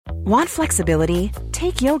Want flexibility?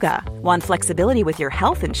 Take yoga. Want flexibility with your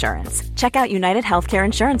health insurance? Check out United Healthcare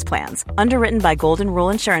Insurance Plans. Underwritten by Golden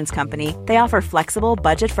Rule Insurance Company, they offer flexible,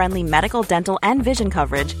 budget-friendly medical, dental, and vision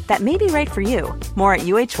coverage that may be right for you. More at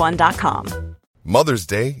uh1.com. Mother's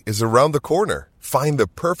Day is around the corner. Find the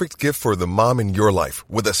perfect gift for the mom in your life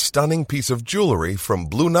with a stunning piece of jewelry from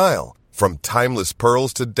Blue Nile. From timeless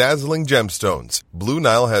pearls to dazzling gemstones, Blue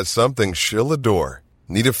Nile has something she'll adore.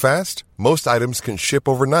 Need it fast? Most items can ship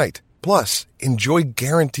overnight. Plus, enjoy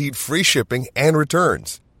guaranteed free shipping and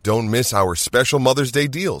returns. Don't miss our special Mother's Day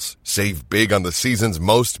deals. Save big on the season's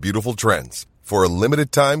most beautiful trends. For a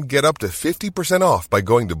limited time, get up to 50% off by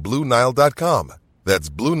going to BlueNile.com. That's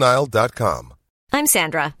BlueNile.com. I'm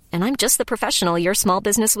Sandra, and I'm just the professional your small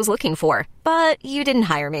business was looking for. But you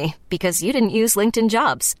didn't hire me because you didn't use LinkedIn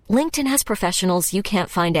Jobs. LinkedIn has professionals you can't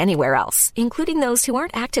find anywhere else, including those who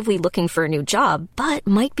aren't actively looking for a new job, but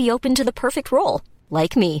might be open to the perfect role,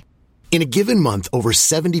 like me. In a given month, over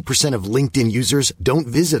 70% of LinkedIn users don't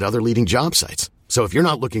visit other leading job sites. So if you're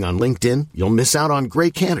not looking on LinkedIn, you'll miss out on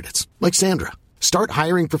great candidates, like Sandra. Start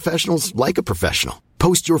hiring professionals like a professional.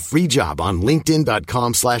 Post your free job on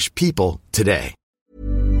linkedin.com/people today.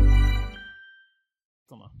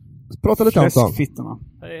 Prata lite om Fläskfittorna.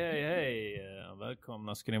 Hej.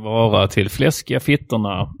 Välkomna ska ni vara till Fläskiga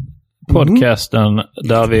fittorna. Podcasten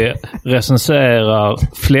där vi recenserar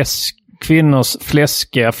kvinnors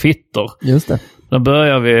fläskiga fittor. Just det. Då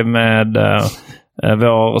börjar vi med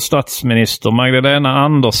vår statsminister Magdalena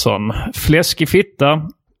Andersson. Fläskig fitta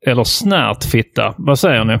eller snärt fitta? Vad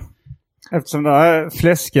säger ni? Eftersom det är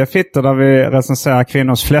fläskiga fittor där vi recenserar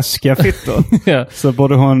kvinnors fläskiga fittor Ja. så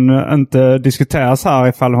borde hon inte diskuteras här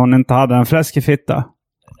ifall hon inte hade en fläskig fitta.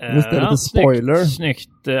 Just det, lite spoiler.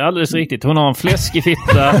 Snyggt. Alldeles riktigt. Hon har en fläskig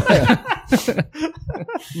fitta.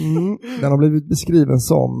 Den har blivit beskriven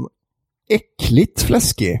som äckligt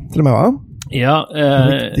fläskig till och med, va? Ja,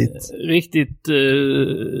 riktigt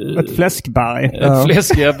ett fläskberg.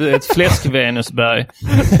 Ett fläskvenusberg.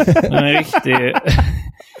 En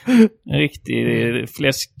riktig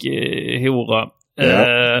fläskhora.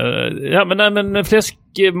 Men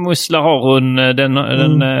fläskmussla har hon.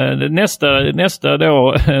 Nästa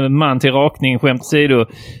då, man till rakning, skämt åsido.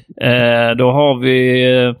 Då har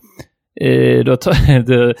vi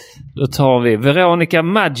då tar vi Veronica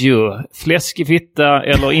Maggio, fläskig fitta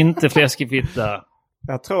eller inte fläskig fitta?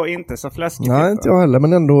 Jag tror inte så fläskig. Nej, inte jag heller,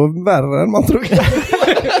 men ändå värre än man tror.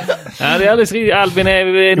 Ja, det är alldeles riktigt. Albin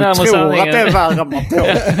är närmare sanningen. Jag tror att det är värre än man tror.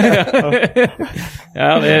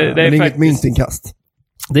 Ja, det är faktiskt inget myntinkast.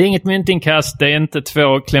 Det är inget myntinkast. Det är inte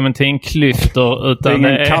 2 clementinklyftor, utan det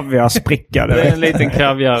är ingen kaviarspricka. Det är en liten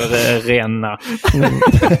kaviarränna.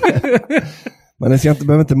 Men det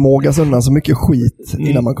behöver inte mågas undan så mycket skit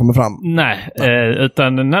innan man kommer fram. Nej,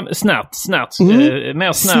 utan snärt.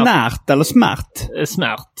 Mer snärt. Snärt eller smärt?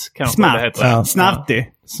 Snärt kanske smärt. Det heter. Ja. Snärtig.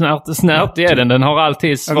 Snärt är den. Den har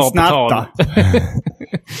alltid svar på tal.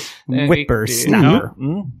 Whippersnapper.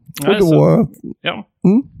 Och då... Ja.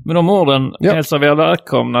 Med de orden hälsar vi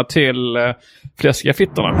välkomna till Fläskiga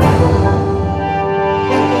fittorna.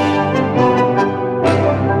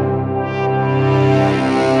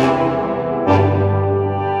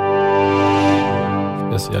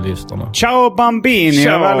 Specialisterna. Ciao Bambini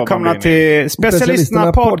och välkomna till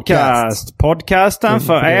Specialisterna Podcast. Podcasten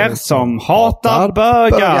för er som hatar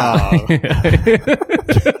bögar.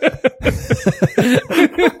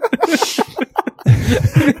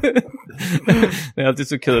 Det är alltid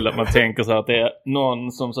så kul att man tänker så här att det är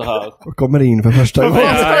någon som så här och kommer in för första gången.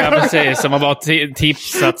 Ja, precis. Som har bara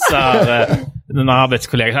tipsat så här några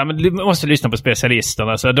arbetskollegor. Men du måste lyssna på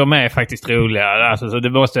specialisterna. Så de är faktiskt roliga. Alltså, så du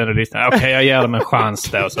måste ändå lyssna. Okej, jag ger dem en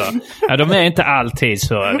chans då. Så. Ja, de är inte alltid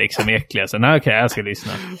så liksom äckliga. Så nej, okej, jag ska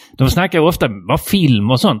lyssna. De snackar ju ofta om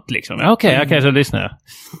film och sånt liksom. Okej, så lyssnar jag.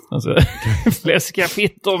 Alltså, fläskiga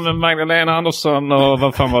fittor med Magdalena Andersson och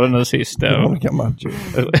vad fan var det nu sist? Ja,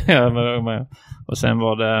 men, och sen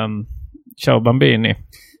var det Ciao Bambini.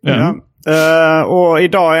 Ja. Och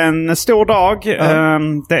idag är en stor dag.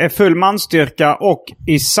 Det är full manstyrka och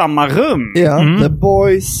i samma rum. The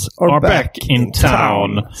boys are back in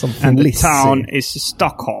town. And the town is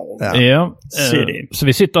Stockholm. Ja. City. Så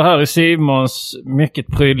vi sitter här i Simons mycket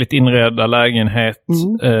prydligt inredda lägenhet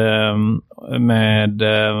med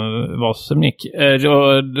varsin mick.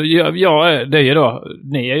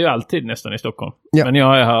 Ni är ju alltid nästan i Stockholm. Ja. Men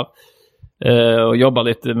jag är här. Och jobbar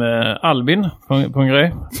lite med Albin på en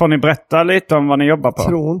grej. Får ni berätta lite om vad ni jobbar på?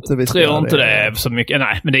 Tror inte det är så mycket.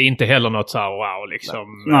 Nej, men det är inte heller något så här wow liksom.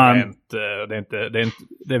 Nej. Det är inte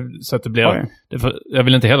så att det blir jag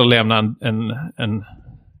vill inte heller lämna en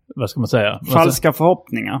vad ska man säga? Falska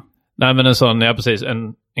förhoppningar. Nej, men en sån, ja precis,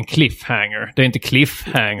 en cliffhanger. Det är inte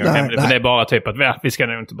cliffhanger, nej. Men det är bara typ att vi ska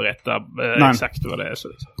nog inte berätta exakt vad det är. Så.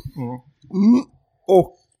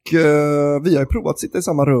 Och vi har ju provat att sitta i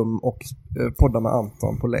samma rum och podda med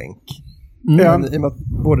Anton på länk. Men i och med att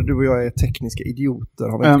både du och jag är tekniska idioter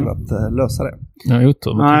har vi inte kunnat lösa det. Ja,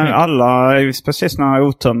 otur med teknik. Alla är precis några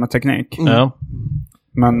otur med teknik. Ja.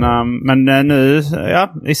 Men nu,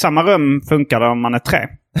 i samma rum funkar det om man är 3.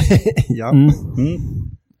 Ja.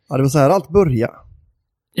 Ja, det var så här allt började.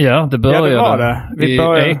 Ja, det började. Ja, det var det. Vi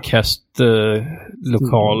började Acast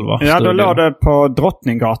lokal, va? Ja, då låg det på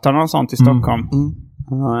Drottninggatan och sånt i Stockholm.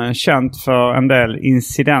 Känt för en del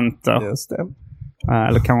incidenter. Just det.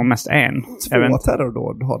 Eller kan vara mest en. 2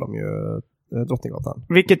 terrordåd har de ju Drottninggatan.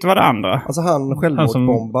 Vilket var det andra? Alltså han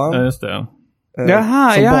självmordsbombaren. Ja, just det.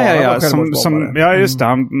 Jaha, ja, just det.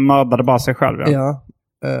 Han mördade bara sig själv. Ja.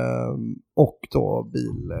 Och då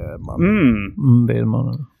bilmannen.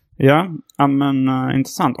 Bilmannen. Ja, men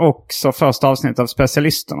intressant. Också första avsnitt av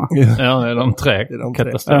Specialisterna. Ja, det är de 3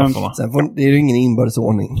 katastroferna. Sen det är ju ingen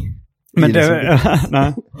inbördes-ordning. Men,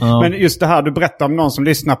 nej. Men just det här, du berättar om någon som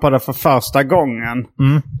lyssnar på det för första gången.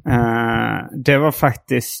 Det var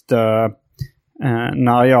faktiskt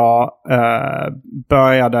när jag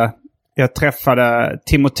började... Jag träffade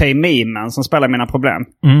Timotej Mimen som spelar Mina problem.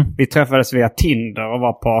 Vi träffades via Tinder och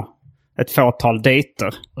var på ett fåtal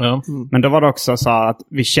dejter. Men då var det också så att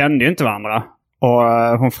vi kände ju inte varandra.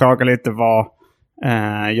 Och hon frågade lite vad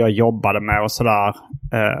jag jobbade med och sådär.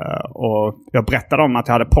 Och jag berättade om att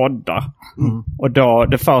jag hade poddar. Och då,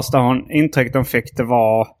 det första intrycket hon fick, det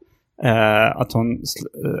var att hon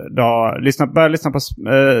började lyssna på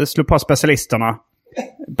slog på Specialisterna.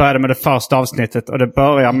 Började med det första avsnittet och det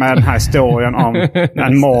börjar med den här historien om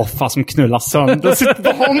en morfar som knullar sönder sitt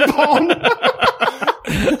barnbarn.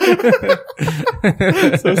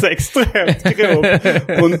 Så extremt grov.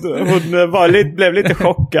 Hon blev lite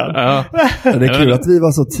chockad. Ja. Det är kul att vi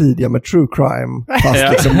var så tidiga med true crime.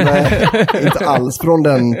 Fast liksom inte alls från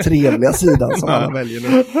den trevliga sidan som alla väljer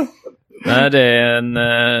nu. Nej, det är en...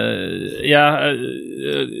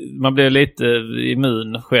 man blir lite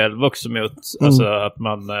immun själv också mot alltså att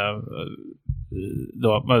man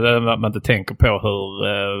inte tänker på hur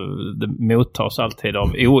det mottas alltid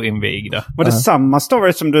av oinvigda. Var det samma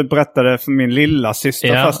story som du berättade för min lilla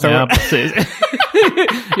syster första gången? Ja, precis.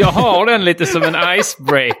 Jag har den lite som en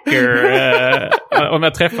icebreaker om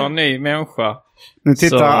jag träffar en ny människa. Nu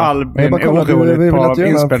tittar Albin oroligt på inspelningen. Vi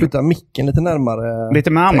vill att flytta micken lite närmare. Lite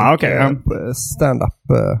närmare, okej. Stand-up.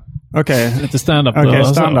 Okej. Lite stand-up. Okej,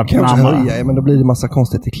 stand-up kanske höja, men då blir det massa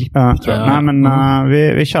konstigt i klipp. Nej, men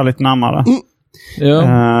vi kör lite närmare.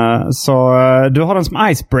 Ja. Så du har den som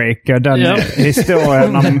icebreaker, den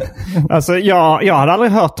historien om, alltså jag hade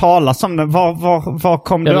aldrig hört talas om den. Var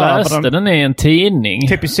kom du över den? Jag läste den i en tidning.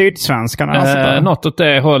 Typ i Sydsvenskan. Något åt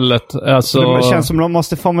det hållet. Alltså... Det känns som de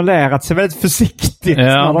måste formulerat sig väldigt försiktigt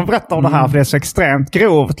när de berättar om det här, för det är så extremt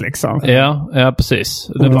grovt liksom. Ja,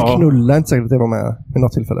 precis. Det var... Knulla inte säkert att det var med vid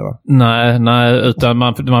något tillfälle, va? Nej, utan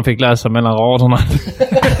man fick läsa mellan raderna.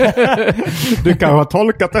 Du kan ha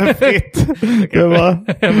tolkat det fritt.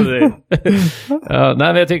 Nej,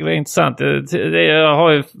 men jag tycker det är intressant. Jag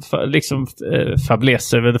har ju liksom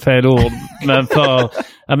fäbless över det fel ord, men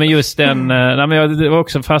men just den men jag var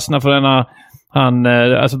också fastnat för denna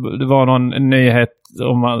alltså det var någon nyhet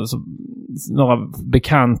om alltså, några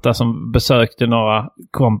bekanta som besökte några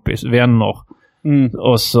vänner.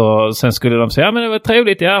 Och sen skulle de säga, men det var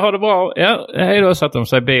trevligt, ha det bra, hej då, satt de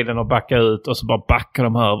sig i bilen och backade ut och så bara backade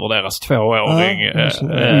de över deras 2-åring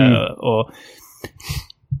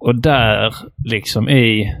och där liksom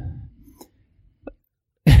i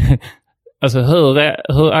alltså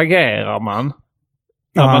hur agerar man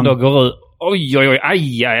när man då går ut, oj,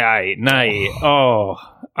 aj, nej,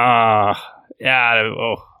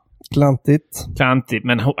 klantigt,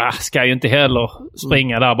 men ska ju inte heller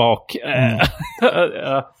springa där bak.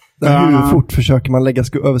 Hur fort försöker man lägga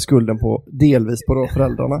över skulden på delvis på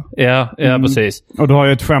föräldrarna? Ja, precis. Och du har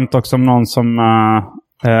ju ett skämt också om någon som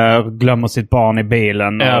glömmer sitt barn i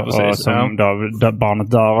bilen och som då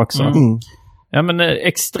barnet dör också. Ja, men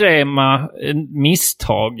extrema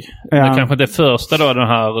misstag. Det kanske inte första då, den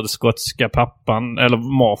här skotska pappan eller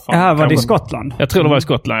morfan. Ja, var det i Skottland? Jag tror det var i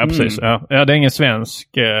Skottland, precis. Ja, det är ingen svensk...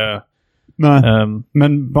 Nej,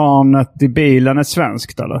 men barnet i bilen är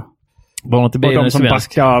svenskt, eller? Barnet i bilen är svensk. Och de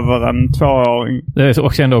som backar över en 2-åring. Det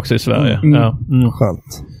är också i Sverige.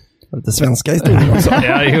 Skönt. Lite svenska historier också.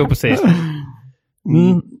 Ja, precis.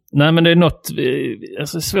 Nej, men det är något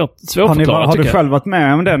alltså, svårförklarat. Har du själv varit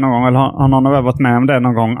med om det någon gång? Eller har någon varit med om det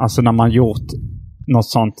någon gång? Alltså när man gjort något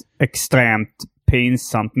sånt extremt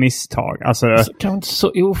pinsamt misstag. Alltså, kan inte så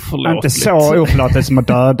oförlåtligt. Inte så oförlåtligt som att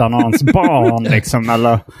döda någons barn liksom.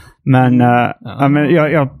 Eller, men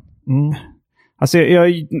jag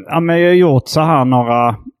har gjort så här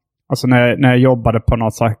några... Alltså när jag jobbade på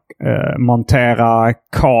något så montera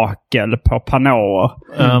kakel på panåer.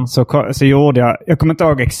 Så gjorde jag kommer inte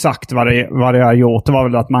ihåg exakt vad det jag gjort. Det var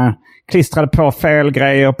väl att man klistrade på fel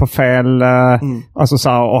grejer på fel... Alltså så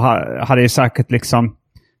här, och hade ju säkert liksom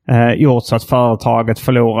gjort så att företaget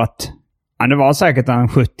förlorat... Ja, det var säkert en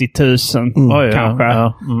 70 000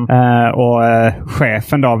 kanske. Och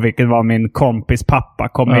chefen då, vilket var min kompis pappa,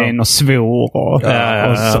 kom in och svor.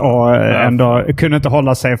 Och ändå kunde inte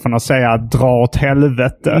hålla sig från att säga dra åt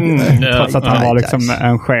helvete. Trots att han var liksom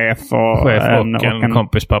en chef och en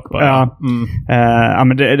kompis pappa.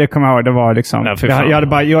 Men det kommer jag ihåg. Det var liksom...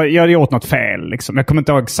 Jag hade gjort något fel. Liksom. Jag kommer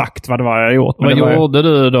inte ihåg exakt vad det var jag gjort. Vad gjorde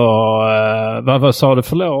du då? Vad sa du,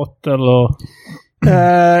 förlåt? Eller...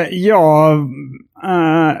 Ja,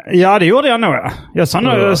 det gjorde jag nog. Jag sa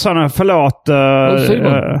nog förlåt.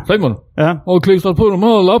 Simon, har du klistrat på de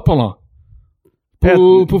här lapparna?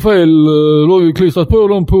 På fel, du har ju klistrat på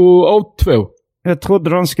dem på A2. Jag trodde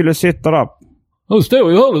de skulle sitta där. Det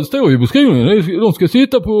står ju i beskrivningen. De ska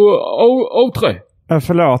sitta på A3.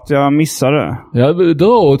 Förlåt, jag missade. Ja,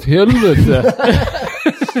 dra åt helvete.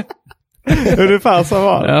 Ungefär så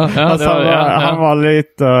var det. Han var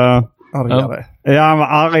lite... argare. Ja, han var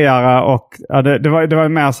argare och det var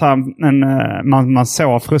mer så här man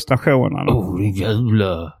såg frustrationen. Din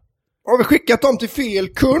jävla. Har vi skickat dem till fel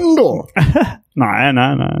kund då? Nej.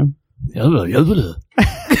 Jävla.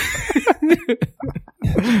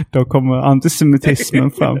 Då kommer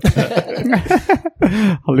antisemitismen fram.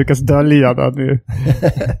 Han lyckas dölja det nu.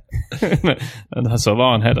 Men så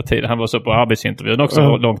var han hela tiden. Han var så på arbetsintervjun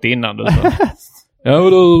också långt innan. Ja,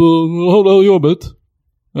 men då har du jobbet.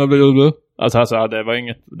 Alltså det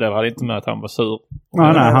var inte med att han var sur.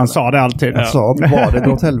 Nej, han sa det alltid. Han sa, var det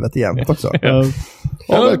dra åt helvete jämt också.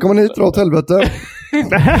 Välkommen hit, dra åt helvete.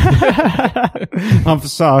 Han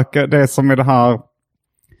försöker, det är som i det här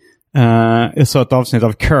jag såg ett avsnitt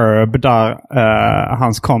av Curb där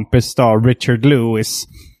hans kompis då, Richard Lewis,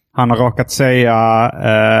 han har råkat säga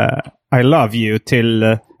I love you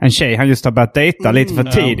till en tjej han just har börjat dejta lite för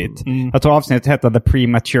tidigt. Jag tror avsnittet heter The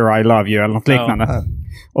Premature I Love You eller något liknande.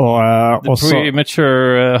 Och The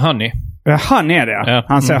Premature Honey. Honey är det. Ja.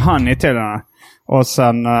 Han säger honey till henne. Och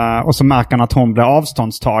så märker han att hon blir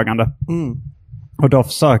avståndstagande. Och då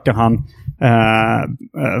försöker han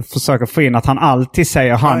försöker få in att han alltid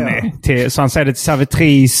säger honey. Så han säger det till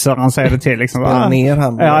servitriser, han säger det till liksom. Spela ner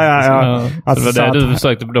han. Ja. Alltså, det var det du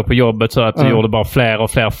försökte då på jobbet så att du gjorde bara fler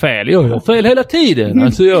och fler fel. Jag gör fel hela tiden.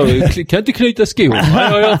 Alltså jag kan inte knyta skor.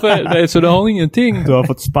 Jag gör fel. Så det har ingenting. Du har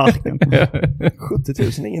fått sparken. 70 000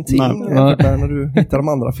 är ingenting. När du hittar de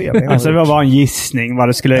andra felen. Alltså det var bara en gissning vad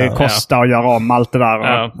det skulle kosta att göra om allt det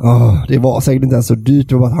där. Det var säkert inte ens så dyrt.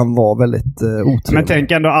 Det var att han var väldigt otrevlig. Men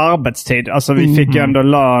tänk ändå arbetstid. Alltså vi fick ju ändå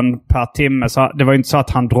lön per timme. Så det var inte så att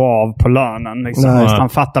han drog av på lönen. Liksom. Han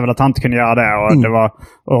fattade väl att han inte kunde göra det. Och, det var,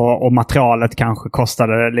 och materialet kanske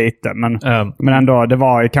kostade lite. Men ändå, det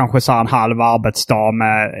var ju kanske så en halv arbetsdag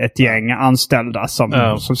med ett gäng anställda som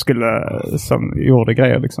gjorde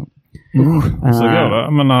grejer liksom. Så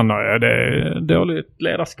men han har det dåligt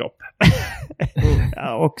ledarskap.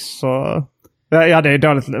 Också... Ja, det är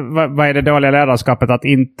dåligt. Vad är det dåliga ledarskapet? Att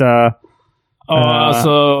inte... Ja, alltså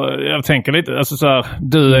jag tänker lite, alltså så här,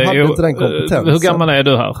 du är ju, hur gammal är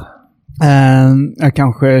du här?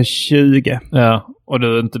 Kanske 20. Ja, och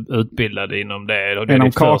du är inte utbildad inom det. Och det inom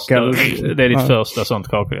är kakel. Det är ditt första sånt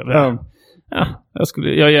kakel. Ja,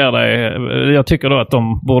 jag ger dig, jag tycker då att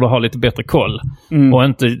de borde ha lite bättre koll och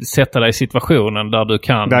inte sätta dig i situationen där du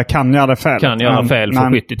kan göra fel. Kan göra fel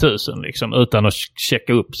för 70 000 liksom, utan att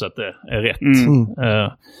checka upp så att det är rätt.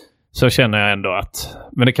 Så känner jag ändå att...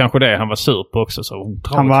 Men det kanske det han var sur på också. Så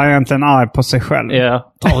han var egentligen arg på sig själv.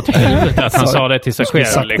 Ja, dra åt helvete att han sa det till sig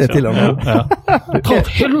själv. Liksom. Det till honom. Dra åt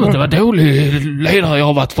helvete, vad dålig ledare jag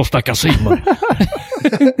har varit för stackars Simon.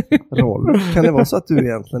 Rolf, kan det vara så att du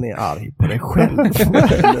egentligen är arg på dig själv?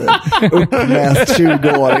 Uppläst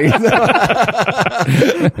 20-åring.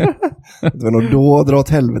 Det var nog då dra åt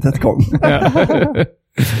helvetet kom.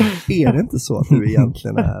 Är det inte så att du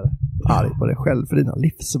egentligen är arg på dig själv för dina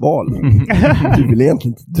livsval? Du vill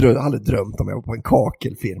egentligen aldrig drömt om jag var på en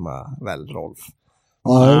kakelfirma, väl Rolf?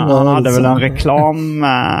 Han hade väl en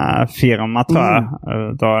reklamfirma tror jag.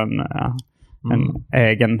 Då en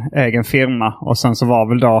egen firma. Och sen så var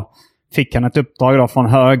väl då, fick han ett uppdrag då från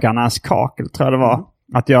Höganäs kakel tror jag det var.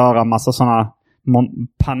 Att göra massa sådana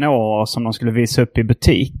panåer som de skulle visa upp i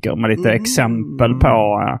butiker med lite exempel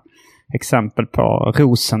på exempel på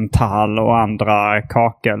Rosenthal och andra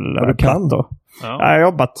kakelplattor. Ja. Jag har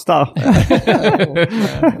jobbat där.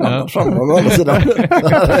 Framgång å andra sidan.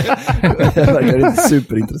 Jag verkar inte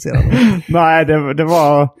superintresserad. Nej, det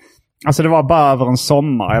var... Alltså det var bara över en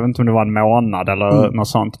sommar. Jag vet inte om det var en månad eller något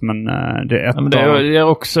sånt. Men det är men det är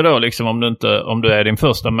också då liksom om du är din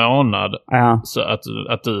första månad så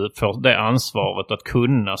att du får det ansvaret att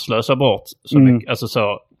kunna slösa bort så mycket. Alltså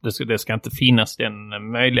så det ska inte finnas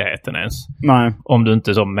den möjligheten ens. Nej. Om du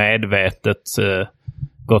inte så medvetet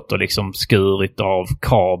gått och liksom skurit av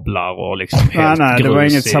kablar och liksom helt nej, det var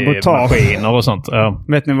inget sabotage. Maskiner och sånt. Ja.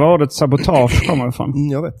 Vet ni var ordet sabotage kommer ifrån?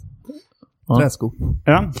 Jag vet. Träskor.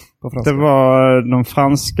 Ja, det var de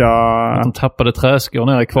franska... Att de tappade träskor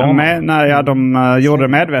nere i kvarnen. De gjorde det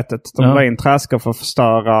medvetet. De la in träskor för att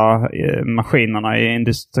förstöra maskinerna i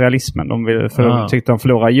industrialismen. De tyckte de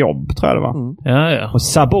förlorade jobb, tror jag det var. Ja. Och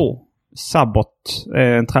sabot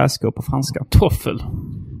är en träsko på franska. Toffel.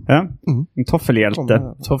 Ja, en toffelhjälte.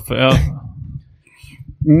 Toffel, ja.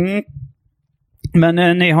 Men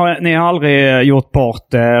ni har aldrig gjort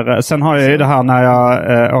bort er. Sen har jag ju det här när jag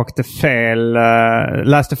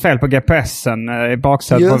läste fel på GPSen i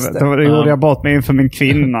baksätet. Då gjorde jag bort mig inför min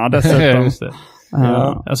kvinna dessutom. Just det.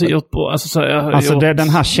 Ja. Alltså gjort bort. Alltså det är den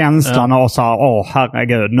här känslan av så här,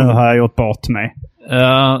 herregud, nu har jag gjort bort mig.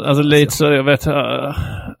 Ja, alltså lite så jag vet.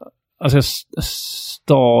 Alltså jag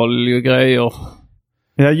stal ju grejer.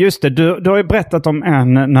 Ja, just det. Du har ju berättat om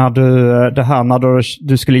när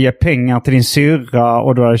du skulle ge pengar till din syrra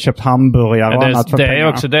och du hade köpt hamburgare och annat för pengar. Det är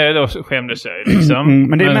också det då skämdes jag liksom.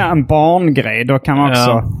 Men det är mer en barngrej. Då kan man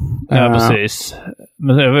också... Ja, precis.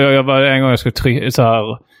 Men jag var en gång jag skulle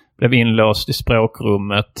blev inlåst i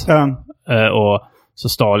språkrummet och så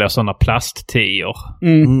stal jag sådana plasttior.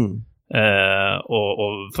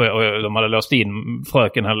 Och de hade låst in,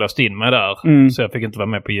 fröken hade låst in mig där så jag fick inte vara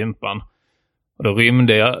med på gympan. Och då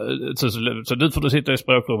rymde jag. Så du får sitta i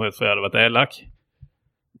språkrummet för jag hade varit elak.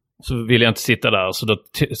 Så ville jag inte sitta där.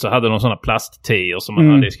 Så hade de sådana plasttior som man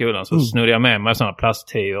hade i skolan. Så snurrade jag med mig sådana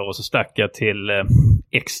plasttior. Och så stack jag till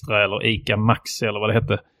Extra eller Ica Maxi eller vad det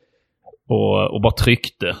hette. Och bara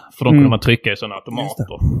tryckte. För då kunde man trycka i sådana automater.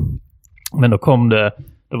 Men då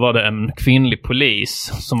var det en kvinnlig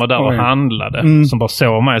polis som var där och handlade. Som bara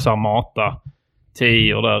såg mig så här mata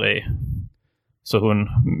tior där i. Så hon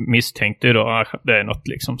misstänkte ju då att det är något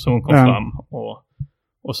liksom. Så hon kom fram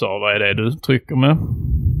och sa, vad är det du trycker med?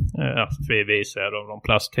 Vi visade de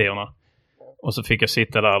plasttiorna. Och så fick jag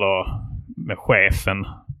sitta där då med chefen.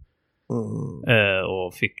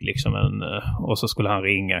 Och fick liksom och så skulle han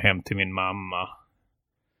ringa hem till min mamma.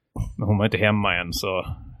 Men hon var inte hemma än, så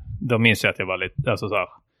då minns jag att jag var lite, alltså så här,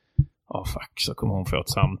 så kommer hon få ett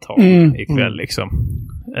samtal ikväll liksom.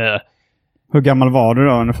 Hur gammal var du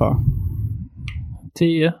då ungefär?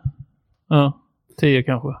 10. Ja, 10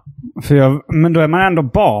 kanske. Men då är man ändå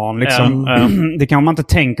barn liksom. Det kan man inte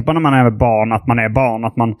tänka på när man är barn, att man är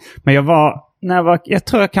barn. Men jag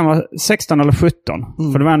tror jag kan vara 16 eller 17.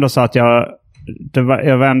 För det var ändå så att jag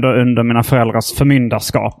var ändå under mina föräldrars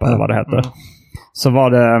förmyndarskap eller vad det heter. Så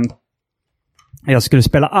var det jag skulle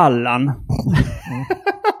spela Allan.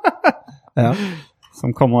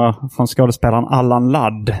 Som kommer från skådespelaren Allan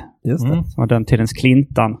Ladd. Just det. Som var den tidens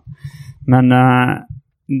Clintan. Men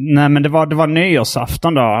det var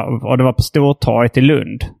nyårsafton då, och det var på Stortorget i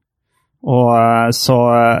Lund. Och så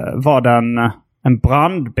var det en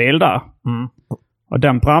brandbil där. Och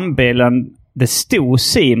den brandbilen, det stod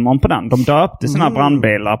Simon på den. De döpte sina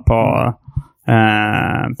brandbilar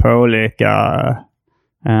på olika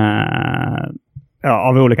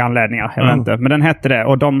av olika anledningar, jag vet inte. Men den hette det.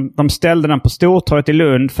 Och de ställde den på Stortorget i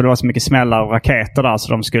Lund för det var så mycket smällar och raketer där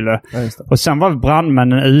så de skulle... Och sen var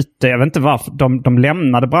brandmännen ute. Jag vet inte varför. De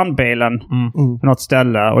lämnade brandbilen på något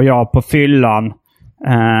ställe. Och jag på fyllan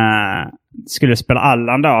skulle spela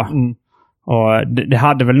Allan då. Och det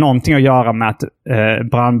hade väl någonting att göra med att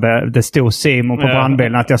det stod Simon på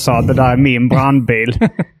brandbilen. Att jag sa att det där är min brandbil.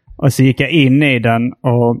 Och så gick jag in i den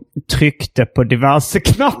och tryckte på diverse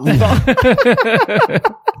knappar.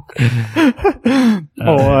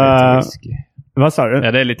 Vad sa du?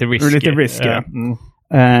 Ja, det är lite risky.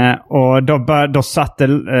 Och då satte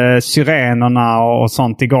syrenerna och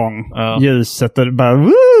sånt igång. Ljuset och det bara...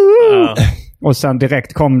 Och sen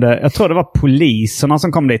direkt kom det... Jag tror det var poliserna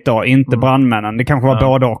som kom dit då, inte brandmännen. Det kanske var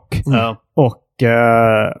både och. Och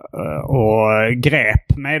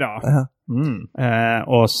grep mig då.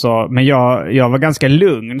 Men jag var ganska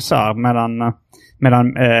lugn så här,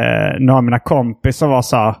 medan några av mina kompisar var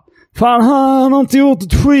så här, fan, han har inte gjort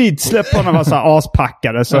ett skit, släpp honom, var så här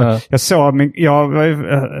aspackade. Så jag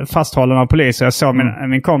var fasthållen av poliser. Jag såg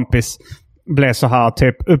min kompis blev så här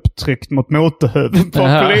typ upptryckt mot motorhuvudet på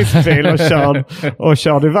en polisbil och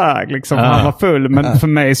körde iväg liksom. Han var full, men för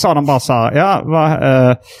mig sa de bara så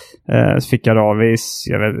här, så fick jag då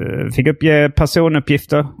fick uppge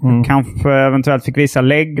personuppgifter. Kanske eventuellt fick visa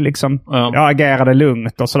lägg liksom. Jag agerade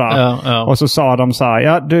lugnt och sådär. Och så sa de så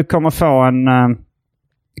här, du kommer få en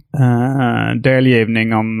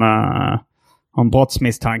delgivning om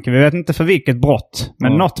brottsmisstanke. Vi vet inte för vilket brott,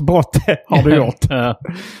 men något brott har du gjort.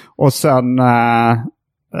 Och sen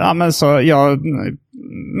men så jag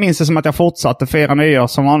minns det som att jag fortsatte fira nyår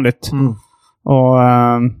som vanligt. Och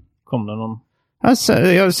kom det någon?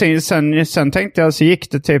 Sen tänkte jag, så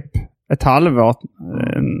gick det typ ett halvår.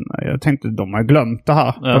 Jag tänkte, de har glömt det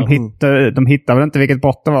här. De hittade väl inte vilket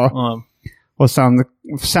brott det var. Och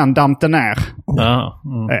sen dampte ner.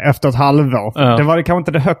 Efter ett halvår. Det var kanske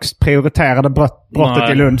inte det högst prioriterade brottet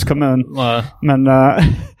i Lunds kommun. Men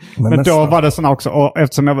då var det såna också. Och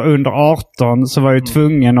eftersom jag var under 18 så var jag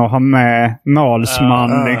tvungen att ha med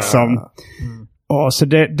målsman liksom. Och så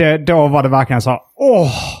då var det verkligen så,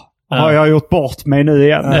 har jag gjort bort mig nu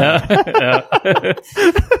igen?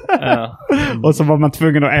 Och så var man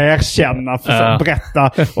tvungen att erkänna, för att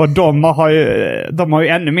berätta. Och de har ju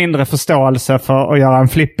ännu mindre förståelse för att göra en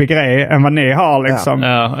flippig grej än vad ni har liksom.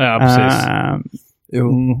 Ja, precis.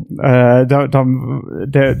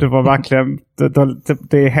 Det var verkligen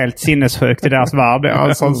det är helt sinnessjukt i deras värld,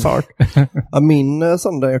 en sån sak. Min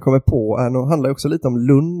söndag jag kommer på handlar också lite om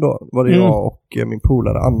Lund då. Var det jag och min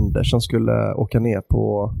polare Anders som skulle åka ner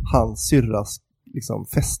på hans syrras liksom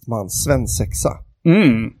festmans svensexa.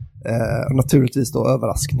 Naturligtvis då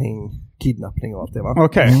överraskning, kidnappning och allt det, va?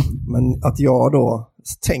 Okay. Men att jag då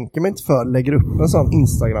tänker mig inte för, lägger upp en sån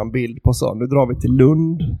Instagram-bild på så. Nu drar vi till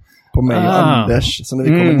Lund på mig och Anders. Så när vi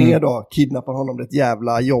kommer ner då, kidnappar honom, det är ett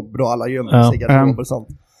jävla jobb då, alla gömmer sig i garderober och sånt.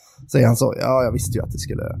 Säger han så, jag visste ju att det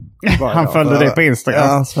skulle vara, han följde dig på Instagram.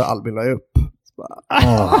 Ja, så Albin la upp.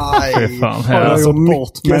 Fy fan. Har jag så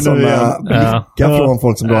mycket sådana blickar från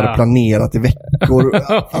folk som du hade planerat i veckor.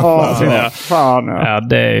 Ja,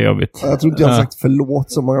 det är jobbigt. Jag tror inte jag har sagt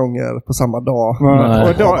förlåt så många gånger på samma dag.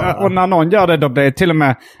 Och när någon gör det, då blir det till och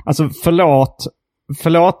med, alltså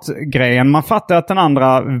förlåt-grejen. Man fattar att den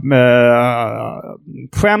andra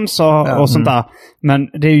skäms och sånt där. Men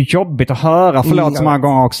det är ju jobbigt att höra förlåt så många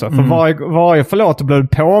gånger också. För varje förlåt blir du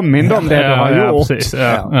påmind om det du har gjort. Precis.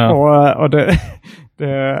 Och det...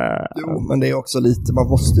 Jo, men det är också lite, man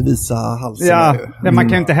måste visa halsen. Ja, man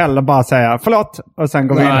kan inte heller bara säga förlåt och sen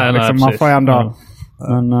gå in. Liksom, man får ändå...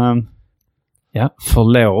 Men... Ja,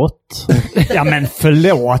 förlåt. Ja, men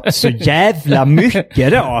förlåt så jävla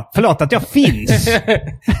mycket då. Förlåt att jag finns.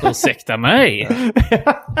 Ursäkta mig.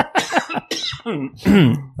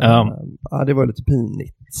 Ja, det var lite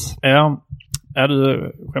pinigt. Ja,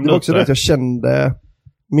 du det var också det att jag kände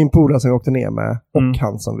min polare som jag åkte ner med och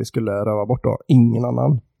han som vi skulle röva bort då. Ingen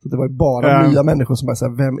annan. Så det var ju bara nya människor som bara sa,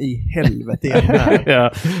 vem i helvete är det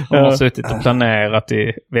här? De har suttit och planerat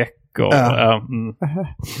i veckor.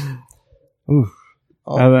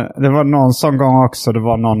 Det var någon sån gång också. Det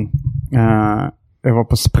var någon jag var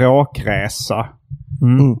på språkresa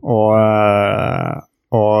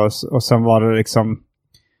och sen var det liksom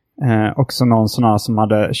också någon sån här som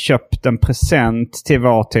hade köpt en present till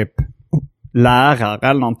vår typ lärare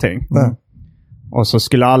eller någonting. Och så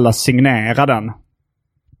skulle alla signera den.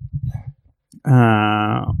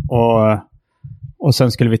 Och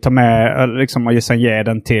sen skulle vi ta med liksom, och sen ge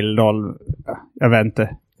den till då, jag vet inte.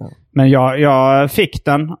 Men jag fick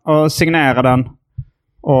den och signerade den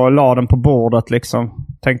och la den på bordet liksom.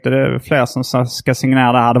 Tänkte det är fler som ska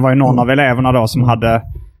signera det här. Det var ju någon av eleverna då som hade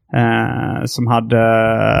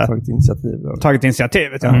tagit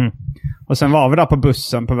initiativet. Och sen var vi där på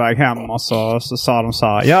bussen på väg hem och så sa de så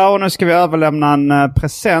här: ja, och nu ska vi överlämna en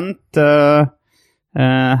present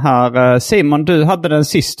här. Simon, du hade den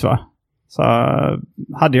sist, va? Så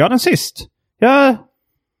hade jag den sist? Ja,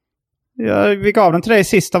 vi gav den till dig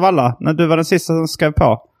sist av alla. När du var den sista som skrev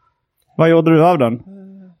på. Vad gjorde du av den?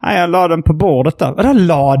 Nej, jag la den på bordet där. Vadå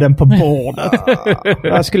la den på bordet?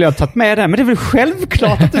 Jag skulle ha tagit med den. Men det är väl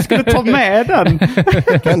självklart att du skulle ta med den.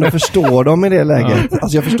 Jag kan ändå förstå dem i det läget.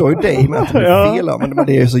 Alltså jag förstår ju dig med att det är fel. Men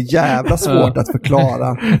det är så jävla svårt att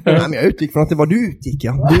förklara. Nej, men jag utgick från att det var du utgick.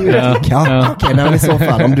 Ja. Du utgick, ja. Okej, nej, men i så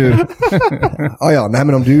fall om du... Ja, nej,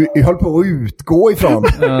 men om du höll på att utgå ifrån.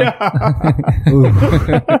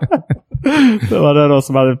 Det var det då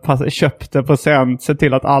som hade köpt en present, se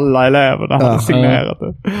till att alla eleverna hade signerat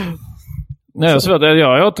det. Nej, så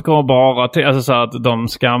jag återkommer bara till alltså, så att de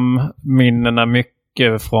skamminnena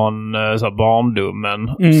mycket från så barndomen.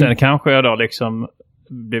 Sen kanske jag då liksom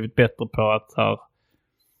blivit bättre på att här,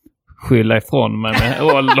 skylla ifrån mig med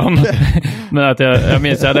åldern. Men att jag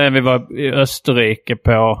minns att vi var i Österrike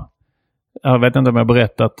på... Jag vet inte om jag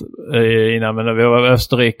berättat innan, men vi var i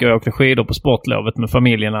Österrike och åkte skidor på sportlovet med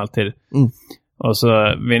familjen alltid. Mm. Och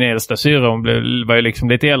så min äldsta syra, hon var ju liksom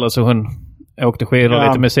lite äldre, så hon åkte skidor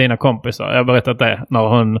lite med sina kompisar. Jag har berättat det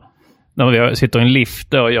när vi sitter i en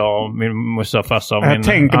lift och jag och min morsa och farsa och jag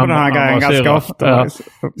tänker på den här grejen ganska ofta.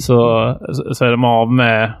 Så är de av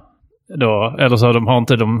med då, eller så har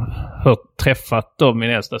inte de träffat då min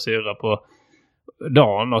äldsta syra på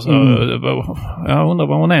dagen, och så jag undrar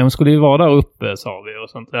vad hon är. Hon skulle ju vara där uppe, sa vi, och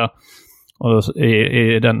sånt där. Och då,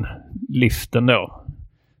 i den liften då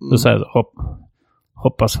så säger jag,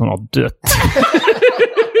 hoppas hon har dött.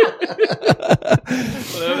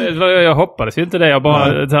 Jag hoppades ju inte det. Jag bara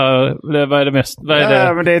vad är det mest? Vad är det?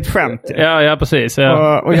 Ja, men det är ett skämt. Ja, precis.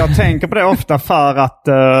 Ja. Och jag tänker på det ofta för att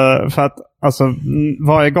alltså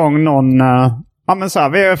varje gång någon men så här,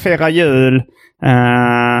 vi firar jul,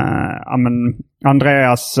 men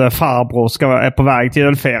Andreas farbror är på väg till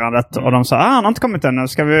julfirandet och de sa han har inte kommit ännu,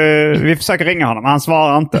 ska vi försöker ringa honom, han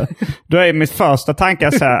svarar inte. Då är mitt första tanke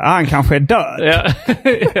att säga han kanske är död.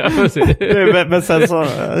 Ja, precis. Men sen så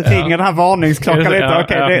ringer den här varningsklockan lite.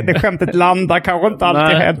 Okej, det skämtet landar kanske inte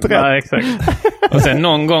alltid helt rätt. Nej, exakt. Och sen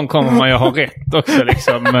någon gång kommer man ju ha rätt också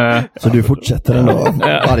liksom. Så du fortsätter ändå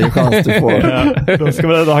varje chans du får. Ja. Då ska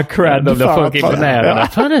man ändå ha cred. Då blir folk imponerade.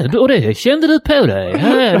 Fan, och det kände du på dig?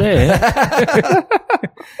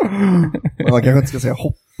 Men man kanske inte ska säga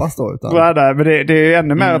hoppas då, utan... Nej, men det är ju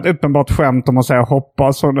ännu mer ett uppenbart skämt om man säger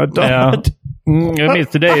hoppas hon är död. Jag minns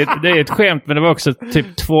det är ett skämt, men det var också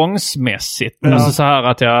typ tvångsmässigt. Alltså så här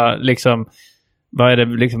att jag liksom, vad är det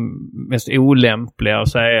liksom mest olämpliga att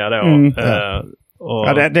säga då?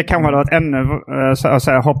 Det kan vara ett ännu att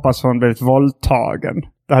säga hoppas hon blivit våldtagen.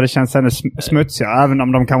 Det hade känts ännu smutsigare, även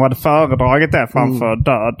om de kan vara föredraget det framför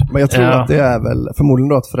död. Men jag tror att det är väl förmodligen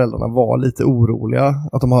då att föräldrarna var lite oroliga,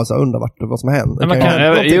 att de har så undrat vad som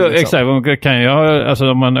händer. Exakt, man kan ju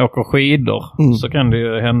alltså om man åker skidor så kan det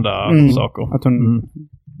ju hända saker. Att hon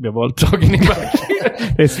blir våldtagen i backen.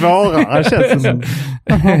 Det är svårare, känns det som.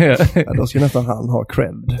 Då ska nästan han ha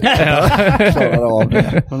cred. Av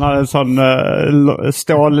det. Han hade en sån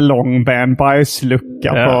stållångben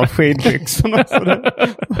bajslucka på skidbyxorna.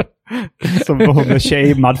 Som hon blev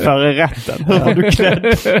shamead för i rätten. Hur har du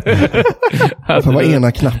klädd? För vad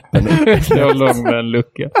ena knappen? Stållångben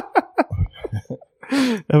lucka.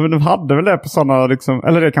 Ja, men de hade väl det på sådana liksom,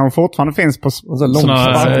 eller det kanske fortfarande finns på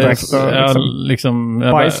sådana liksom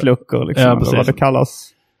bajsluckor liksom, eller vad det kallas.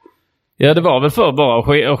 Ja, det var väl för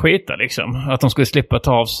bara att skita liksom, att de skulle slippa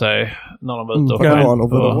ta av sig när de var ute och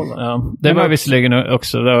det var visserligen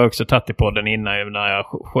också, det har också tagit i podden innan när jag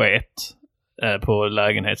sket på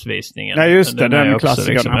lägenhetsvisningen. Ja, just det, den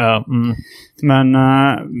klassiken. Liksom,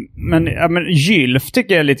 Men gylf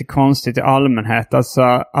tycker jag är lite konstigt i allmänhet. Alltså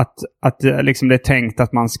att liksom det är tänkt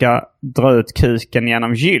att man ska dra ut kuken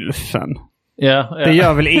genom gylfen. Ja. Det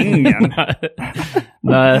gör väl ingen?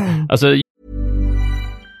 Nej, alltså...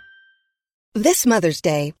 This Mother's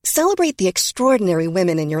Day, celebrate the extraordinary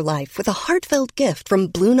women in your life with a heartfelt gift from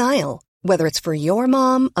Blue Nile. Whether it's for your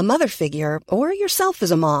mom, a mother figure, or yourself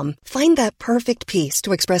as a mom, find that perfect piece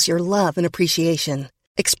to express your love and appreciation.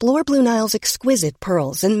 Explore Blue Nile's exquisite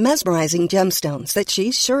pearls and mesmerizing gemstones that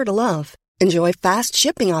she's sure to love. Enjoy fast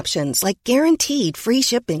shipping options like guaranteed free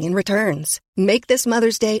shipping and returns. Make this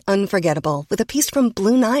Mother's Day unforgettable with a piece from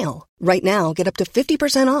Blue Nile. Right now, get up to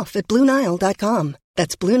 50% off at BlueNile.com.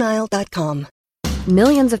 That's BlueNile.com.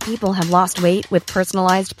 Millions of people have lost weight with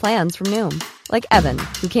personalized plans from Noom. Like Evan,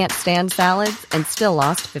 who can't stand salads and still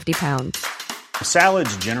lost 50 pounds.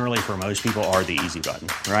 Salads generally for most people are the easy button,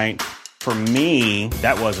 right? For me,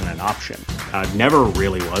 that wasn't an option. I never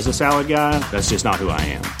really was a salad guy. That's just not who I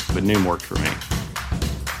am. But Noom worked for me.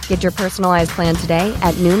 Get your personalized plan today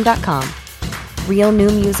at Noom.com. Real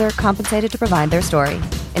Noom user compensated to provide their story.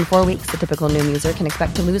 In 4 weeks, the typical Noom user can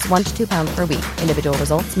expect to lose 1 to 2 pounds per week. Individual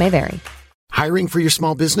results may vary. Hiring for your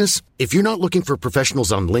small business? If you're not looking for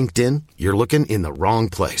professionals on LinkedIn, you're looking in the wrong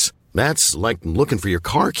place. That's like looking for your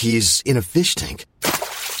car keys in a fish tank.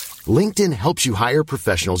 LinkedIn helps you hire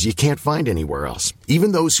professionals you can't find anywhere else,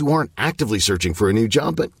 even those who aren't actively searching for a new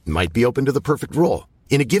job but might be open to the perfect role.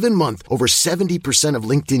 In a given month, over 70% of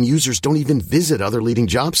LinkedIn users don't even visit other leading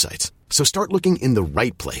job sites. So start looking in the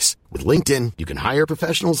right place. With LinkedIn, you can hire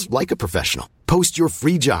professionals like a professional. Post your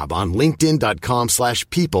free job on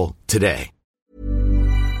linkedin.com/people today.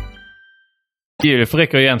 Gylf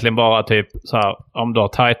räcker egentligen bara typ så här, om du har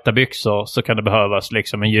tajta byxor så kan det behövas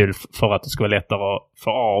liksom en gylf för att det ska vara lättare att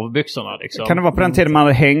få av byxorna. Liksom. Kan det vara på den tiden man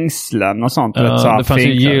hade hängslen och sånt? Det fanns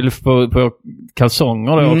ju gylf på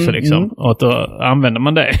kalsonger då också liksom. Och då använde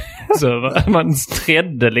man det. Så man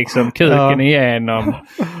strädde liksom kuken igenom.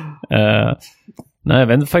 Nej, jag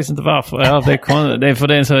vet faktiskt inte varför. Ja, det är för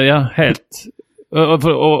det är så, helt...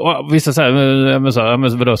 Och vissa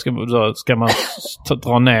säger, då ska man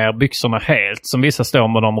dra ner byxorna helt, som vissa står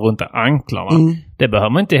med dem runt anklarna. Det behöver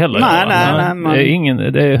man inte heller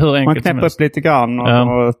nej, det är hur enkelt man knäpper upp lite grann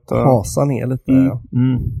och hasa ner lite.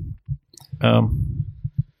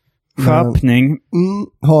 Skärpning.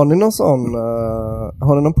 Har ni någon sån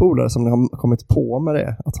har ni någon polare som ni har kommit på med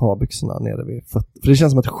det, att ha byxorna nere vid fötter? För det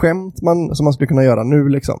känns som ett skämt som man skulle kunna göra nu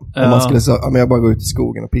liksom. Om man skulle säga, jag bara går ut i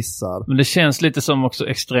skogen och pissar. Men det känns lite som också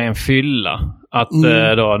extrem fylla. Att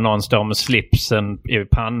då någon står med slipsen i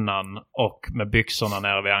pannan och med byxorna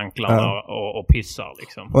nere vid anklarna och pissar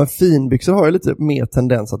liksom. Och finbyxor har ju lite mer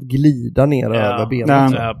tendens att glida ner över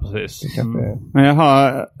benen. Ja, precis. Men jag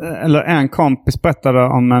har, eller en kompis berättade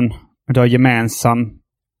om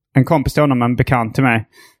en kompis till honom, en bekant till mig,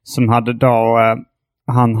 som hade då,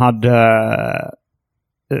 han hade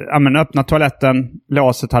öppnat toaletten,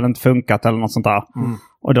 låset hade inte funkat eller något sånt där.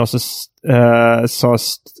 Och då så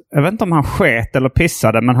jag vet inte om han sket eller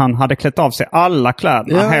pissade, men han hade klätt av sig alla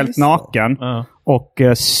kläderna helt naken och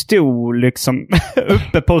stod liksom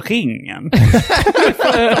uppe på ringen.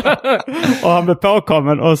 Och han blev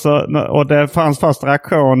påkommen och det fanns första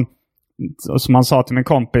reaktion som han sa till min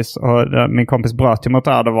kompis, och min kompis bröt emot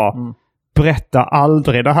det var berätta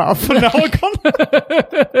aldrig det här för någon.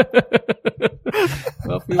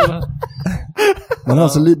 Varför gör det? Man har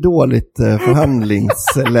så dåligt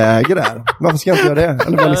förhandlingsläge där. Varför ska jag inte göra det?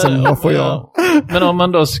 Eller vad liksom, vad får jag? Men om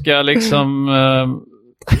man då ska liksom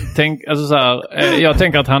jag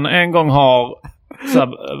tänker att han en gång har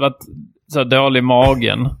varit så dålig i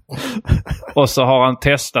magen. Och så har han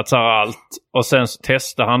testat så allt. Och sen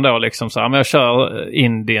testar han då liksom så här, men jag kör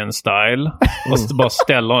Indian style. Och så bara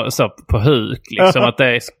ställer så på huk liksom. Att det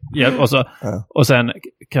är, och sen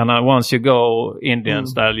kan han, once you go Indian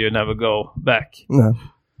style you never go back.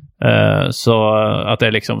 Så att det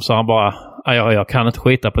är liksom så han bara, jag kan inte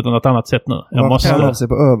skita på något annat sätt nu. Jag måste hålla sig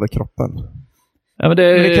på överkroppen. Ja, men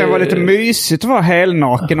det kan vara lite mysigt att vara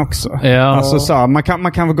helnaken också. Ja. Alltså så, man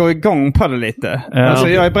kan väl gå igång på det lite. Ja. Alltså,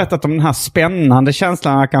 jag har berättat om den här spännande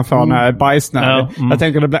känslan jag kan få när jag är bajsnödig. Ja. Jag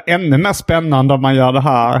tänker det blir ännu mer spännande om man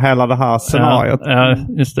gör hela det här scenariot. Ja,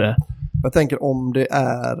 just det. Jag tänker om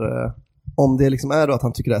det liksom är då att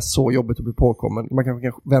han tycker det är så jobbigt att bli påkommen. Man kan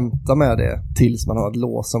vänta med det tills man har ett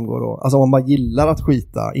lås som går och, alltså om man bara gillar att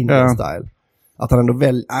skita Indian style. Att han ändå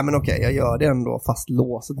jag gör det ändå fast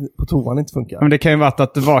låset på toan inte funkar. Men det kan ju vara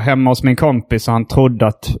att det var hemma hos min kompis och han trodde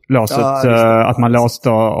att låset, att man låste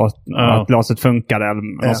och att låset funkade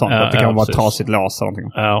eller något sånt. Att det kan vara ett trasigt lås eller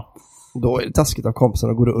någonting. Ja. Då är det taskigt av kompisen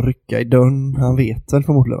att gå och rycka i dörren. Han vet väl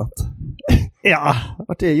förmodligen att...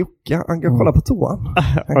 Vart är Jocke? Han kan kolla på toan.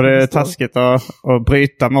 Och det är taskigt att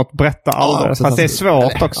bryta mot berätta aldrig. Fast det är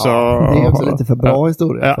svårt också. Ja, det är också lite för bra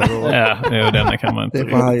historia. Den kan man inte. Det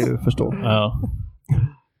får han ju förstå. Ja.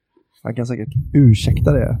 Han kan säkert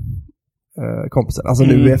ursäkta det. Kompisen. Alltså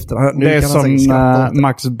nu efter. Nu det är som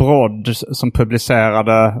Max Brod som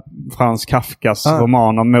publicerade Frans Kafkas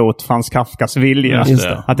romaner mot Frans Kafkas vilja.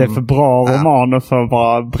 Att det är för bra romaner för att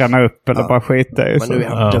bara bränna upp eller bara skita i. Men nu är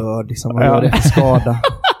han död liksom. Vad gör det för skada?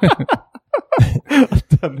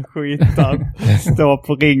 Den skitan står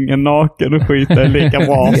på ringen naken och skiter lika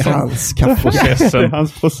bra som hans kaffeprocessen. Det är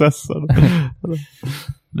hans processer.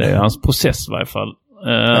 Det är hans process i varje fall.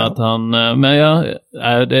 Att han, men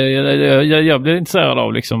jag blir intresserad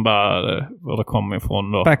av liksom bara var det kommer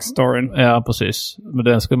ifrån då. Backstoryn. Ja, precis. Men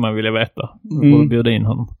den skulle man vilja veta. Och bjuda in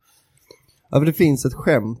honom. Ja, för det finns ett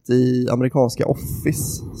skämt i amerikanska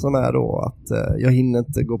Office som är då att jag hinner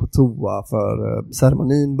inte gå på toa för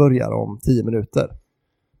ceremonin börjar om 10 minuter.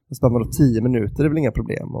 Så sparar man då 10 minuter, det är väl inga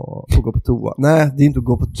problem att gå på toa. Nej, det är inte att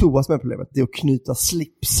gå på toa som är problemet. Det är att knyta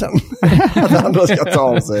slipsen. Att andra ska ta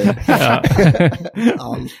av sig.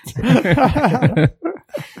 Allt.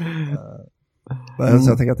 Så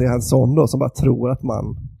jag tänker att det är en sån då som bara tror att man,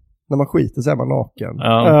 när man skiter så är man naken.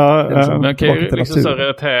 Men jag kan ju liksom så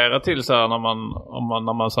relatera till så här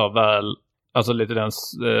när man så väl, alltså lite den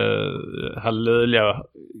halleluja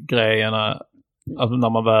grejerna. Alltså när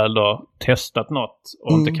man väl då testat något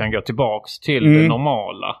och inte kan gå tillbaks till det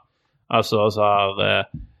normala. Alltså så här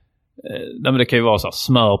men det kan ju vara så här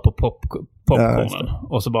smör på popcornen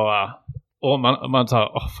och så bara och man så här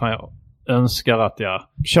fan önskar att jag...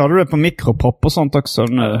 Kör du det på mikropop och sånt också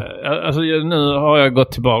nu? Alltså nu har jag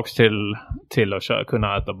gått tillbaks till att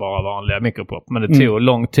kunna äta bara vanliga mikropop. Men det tog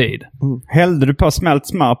lång tid. Hällde du på smält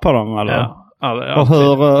smör på dem eller? Ja. Och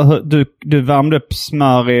hur du värmde upp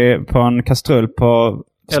smör på en kastrull på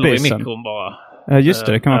spisen? Eller i mikron bara. Ja just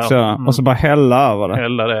det kan man också göra. Och så bara hälla över det.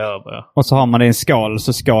 Hälla det över, ja. Och så har man det i en skal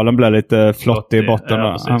så skalen blir lite flottig i botten.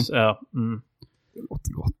 Ja, precis. Ja. Det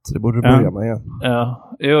låter gott. Det borde du börja med igen.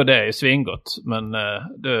 Ja, jo det är ju svingott. Men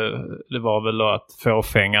det var väl då att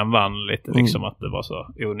fåfängan vann lite. Liksom att det var så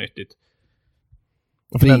onyttigt.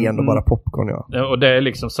 För det är ändå bara popcorn, ja. Och det är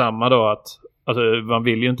liksom samma då att alltså, man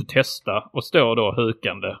vill ju inte testa och stå då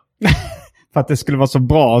hukande. För att det skulle vara så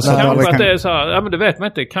bra. Så kanske att det är så här, ja men det vet man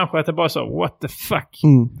inte. Kanske att det bara är så, what the fuck.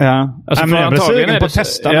 Ja, alltså, men jag blir sugen på att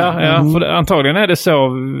testa. För antagligen är det så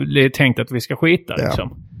det är tänkt att vi ska skita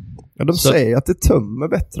liksom. Ja, de säger att det tömmer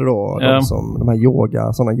bättre då. De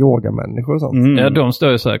här sådana yogamänniskor och sånt. Ja, de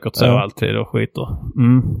står ju säkert så alltid och skiter.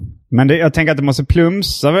 Men jag tänker att det måste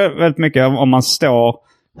plumsa väldigt mycket om man står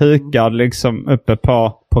hukad liksom uppe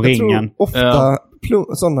på ringen. Tror ofta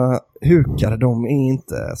sådana hukare, de är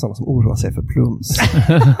inte sådana som oroar sig för plums.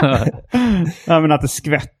 Ja, men att det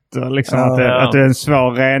skvätter liksom. Att det är en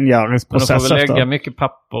svår rengöringsprocess. Men de får väl lägga mycket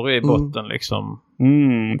papper i botten liksom.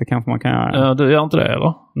 Det kanske man kan göra. Ja, du gör inte det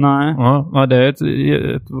eller? Nej. Ja, det är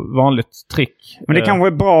ett vanligt trick. Men det kanske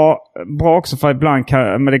är bra också för ibland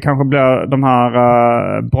men det kanske blir de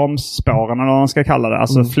här bromsspåren eller vad man ska kalla det.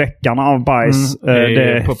 Alltså fläckarna av bajs.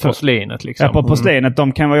 På porslinet liksom. Ja, på porslinet.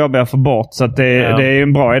 De kan vara jobbiga att få bort. Så att det är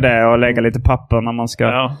en bra idé att lägga lite papper när man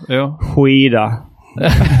ska skida.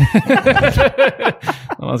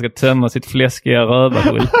 När man ska tömma sitt fläskiga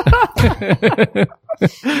rövarhull.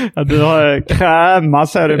 Ja, du har kräma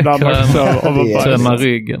så är det ibland också. Tömma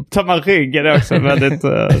ryggen. Tömma ryggen är också väldigt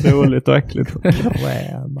roligt och äckligt.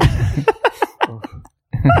 Kräma.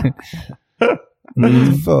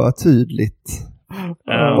 Lite för tydligt.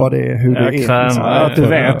 Vad det är, hur det är. Att du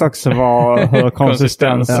vet också hur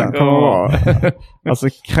konsistensen kommer att vara. Alltså,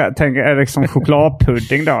 är det liksom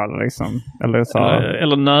chokladpudding då? Eller, liksom,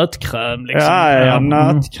 eller nötkräm. Liksom. Ja,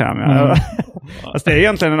 nötkräm. Ja. Alltså, det är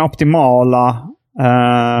egentligen den optimala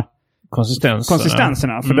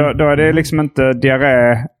konsistenserna. För då är det liksom inte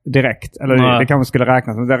diarré direkt. Eller det kanske skulle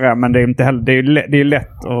räknas som diarré. Men det är inte heller, det är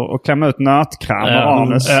lätt att klämma ut nötkräm och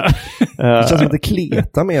anus. Det känns lite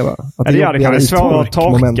kleta med, va? Att det kan vara svårt att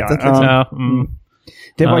torka. Liksom.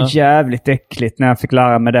 Det var jävligt äckligt när jag fick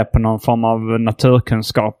lära mig det på någon form av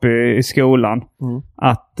naturkunskap i skolan.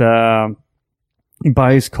 Att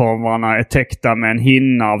bajskorvarna är täckta med en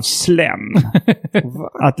hinna av slem.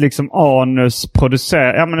 Att liksom anus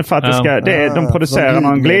producerar... Ja, men för att de producerar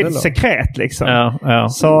någon glidsekret liksom.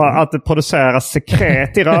 Så att det produceras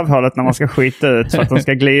sekret i rövhålet när man ska skita ut så att de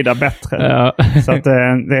ska glida bättre. Så att det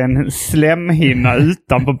är en slemhinna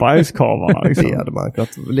utanpå bajskorvarna. Liksom. Det hade man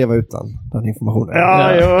kunnat leva utan den informationen.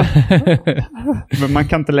 Ja. Men man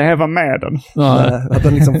kan inte leva med den. Att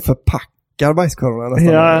den liksom förpackar bajskorvarna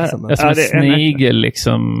nästan. Som en snigel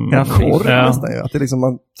liksom. Nästan, att det liksom,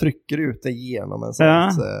 man trycker ut det genom en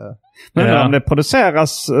sån. Men om det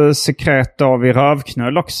produceras sekret av i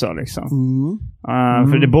rövknull också liksom.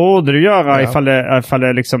 För det borde du göra ifall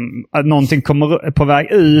det liksom att någonting kommer på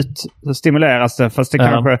väg ut så stimuleras det, fast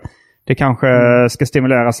det kanske ska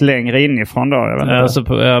stimuleras längre inifrån då.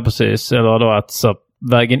 Precis. Eller då att så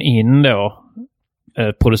vägen in då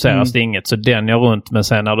produceras det inget, så den gör runt, men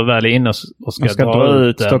sen när du väl är inne och ska dra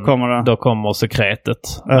ut den, då kommer sekretet.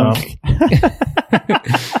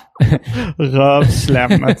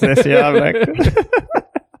 Rövslemmet, det är så jävla äckligt.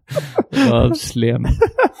 Rövslem.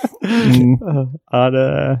 Ja,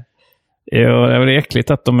 det är väl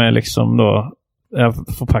äckligt att de är liksom då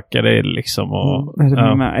förpackade liksom och det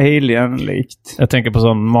är med alien-likt. Jag tänker på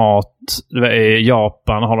sån mat i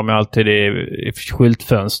Japan har de ju alltid i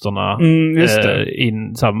skyltfönsterna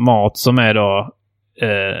så här mat som är då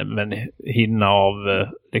men hinna av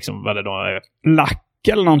liksom vad det då är, lack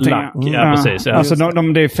eller någonting. Precis. Ja. Alltså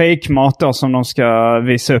det är fake-mat då som de ska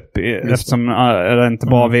visa upp eftersom det inte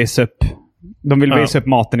bara visa upp. De vill visa upp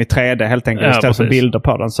maten i 3D helt enkelt istället för bilder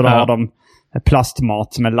på den. Så då har de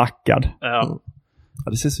plastmat som är lackad. Ja,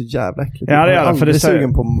 det ser så jävla äckligt ut. Ja, det är det. För det är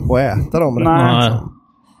sugen på att äta dem.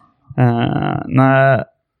 Nej,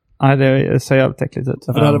 det ser jävligt äckligt ut.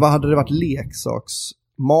 För hade det varit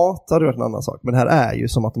leksaksmat hade det varit en annan sak. Men här är ju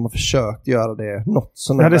som att de har försökt göra det något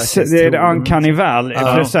som det är det uncanny valley.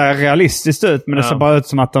 För det ser realistiskt ut, men det ser bara ut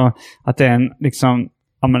som att det är en liksom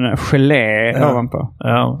gelé ovanpå.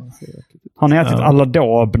 Ja. Har ni ätit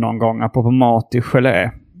aladåb någon gång på mat i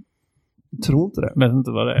gelé? Jag tror inte det. Jag vet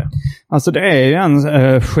inte vad det är. Alltså det är ju en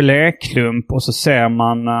geléklump och så ser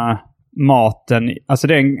man maten. Alltså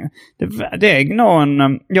det är nog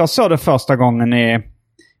en... Jag såg det första gången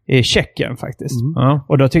i Tjeckien faktiskt.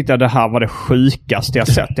 Och då tyckte jag det här var det sjukaste jag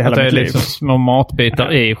sett i hela mitt liv. Det är liksom små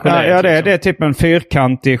matbitar i gelé. Ja, det är typ en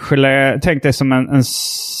fyrkantig gelé. Tänk dig som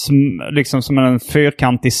liksom som en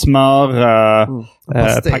fyrkantig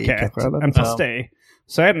smörpaket. En pastej.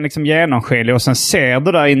 Så är den liksom genomskinlig och sen ser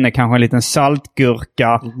du där inne kanske en liten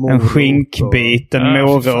saltgurka, en skinkbit, en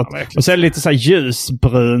morot. Och så är det lite så här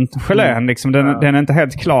ljusbrunt gelén liksom. Den är inte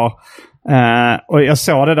helt klar. Och jag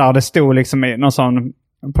såg det där, det stod liksom i någon sån,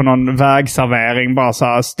 på någon vägservering bara så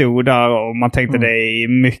här stod där och man tänkte det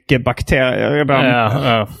är mycket bakterier i den.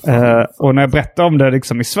 Och när jag berättade om det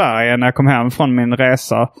liksom i Sverige när jag kom hem från min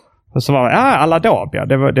resa så var det Aladabia.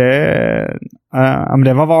 Det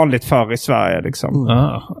var vanligt förr i Sverige liksom.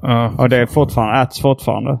 Och det är äts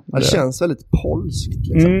fortfarande. Det känns väldigt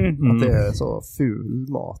polskt liksom. Att det är så ful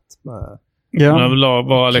mat med... Ja.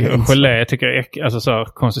 Bara liksom gelé tycker jag alltså jag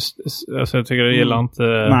tycker det gillar inte.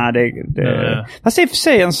 Nej, det fast i och för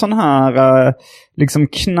sig en sån här liksom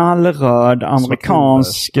knallröd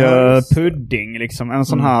amerikansk pudding liksom, en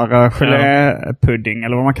sån här gelépudding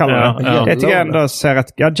eller vad man kallar det. Det tycker jag ändå ser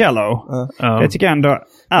rätt jello. Det tycker jag ändå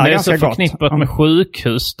är ganska gott. Det är så förknippat med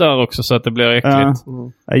sjukhus där också så att det blir äckligt.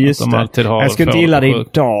 Ja, just det. Jag skulle inte gilla det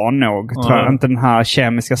idag nog. Tror jag inte den här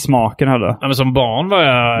kemiska smaken heller. Ja, men som barn var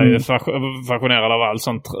jag fascinerad av allt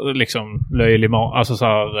sånt liksom löjlig mat. Alltså så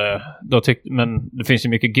här, men det finns ju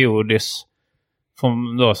mycket godis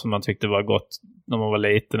från då som man tyckte var gott när man var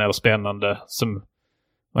liten eller spännande som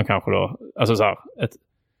man kanske då, alltså så här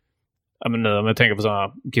men nu om jag tänker på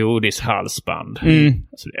sådana godishalsband.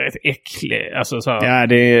 Alltså det är ett äckligt, alltså så här,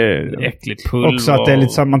 det är äckligt pulver. Också att det är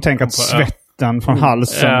lite så man tänker att svetten från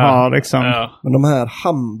halsen har liksom. Men de här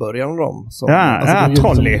hamburgarna som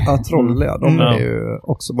Trolli. Trolli, de är ju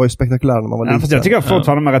också, var ju spektakulära när man var liten. Fast jag tycker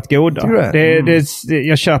fortfarande de är rätt goda.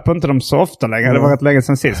 Jag köper inte dem så ofta längre. Det var rätt länge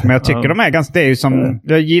sedan sist. Men jag tycker de är ganska, det är ju som,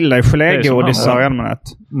 jag gillar ju gelégodisar i allmänhet.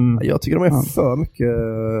 Jag tycker de är för mycket...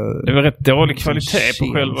 Det var rätt dålig kvalitet på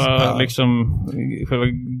själva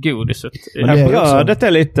godiset. Brödet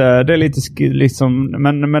är lite liksom,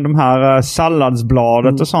 men de här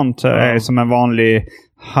salladsbladet och sånt är som en vanlig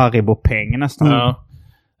Haribo-peng nästan. Ja.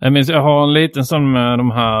 Jag har en liten sån med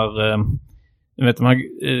de här de här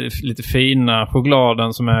lite fina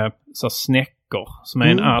chokladen som är så snäckor som är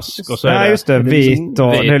en ask och så är det just det, vit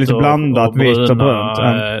och det är lite blandat, vit och brunt.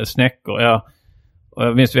 Snäckor, ja. Och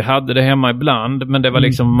jag minns vi hade det hemma ibland, men det var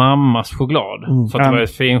liksom mammas choklad. För att det var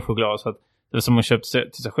ett fin choklad så att det var som hon köpte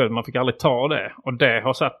till sig själv. Man fick aldrig ta det. Och det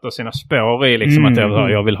har satt då sina spår i liksom att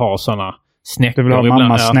jag vill ha såna snäckor. Du vill ha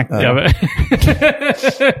mammas snäckor.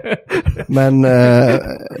 Men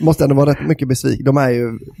måste ändå vara rätt mycket besviken.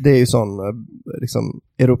 Det är ju sån liksom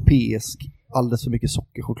europeisk, alldeles för mycket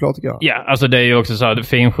sockerchoklad tycker jag. Ja, alltså det är ju också så här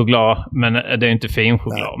fin choklad, men det är inte fin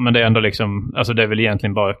choklad. Men det är ändå liksom, alltså det är väl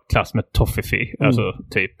egentligen bara klass med toffifee. Alltså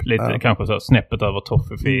typ lite kanske så snäppet över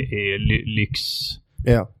toffifee i lyx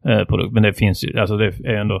produkt. Men det finns ju, alltså det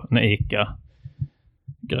är ändå en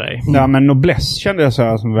ICA-grej. Ja, men Noblesse kände jag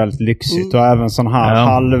så som väldigt lyxigt. Och även sån här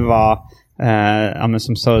halva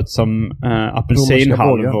som ser ut som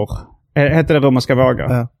apelsinhalvor. Heter det romerska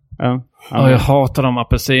vågar? Jag hatar de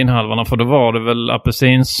apelsinhalvorna för då var det väl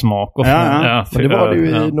apelsinsmak. Och men det var det ju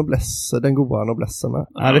i Noblesse, den goda Noblessen med.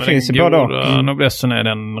 Ja, det finns ju både. Noblessen är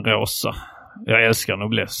den rosa. Jag älskar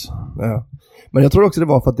Noblesse. Ja. Men jag tror också det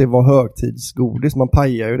var för att det var högtidsgodis. Man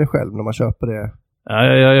pajar ju det själv när man köper det. Ja,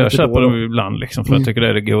 jag köper dem ibland liksom för jag tycker det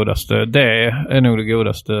är det godaste. Det är nog det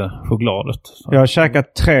godaste chokladet. Så. Jag har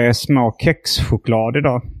käkat 3 små kexchoklad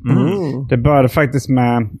idag. Det började faktiskt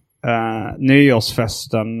med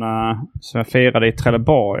nyårsfesten som jag firade i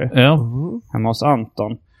Trelleborg. Hemma hos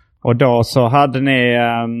Anton. Och då så hade ni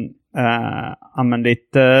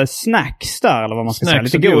lite snacks där, eller vad man ska säga.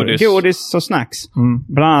 Lite godis och snacks.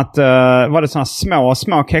 Bland annat var det såna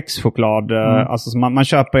små kexchoklad. Alltså som man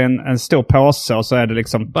köper en stor påse och så är det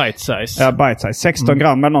liksom bite size. Ja, bite size. 16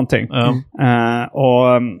 gram eller någonting.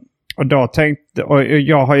 Och då tänkte, och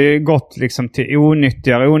jag har ju gått liksom till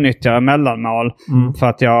onyttigare mellanmål för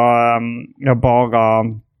att jag bara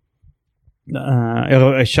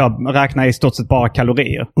jag räknar i stort sett bara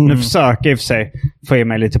kalorier. Nu försöker jag i och för sig få i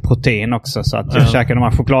mig lite protein också så att jag käkar de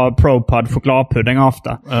här chokladpudding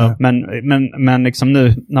ofta. Men liksom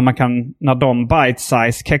nu när de bite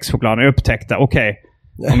size kexchokladen är upptäckta, okej,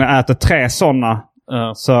 om jag äter 3 sådana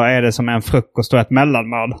så är det som en frukost och ett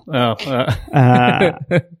mellanmål.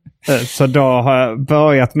 Så då har jag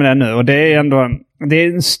börjat med det nu och det är ändå det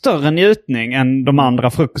är en större njutning än de andra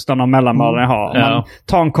frukostarna och mellanmålen jag har. Man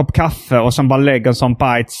tar en kopp kaffe och sen bara lägger en sån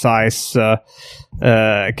bite-size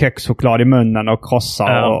kexchoklad i munnen och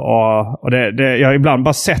krossar. Och jag ibland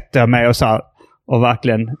bara sätter mig och så här, och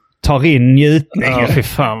verkligen tar in njutningen. Ja, fy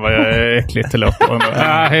fan vad jag är äckligt till loppen.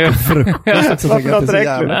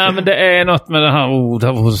 Men det är något med det här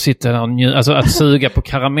där sitter där alltså att suga på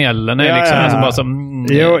karamellen är liksom alltså bara som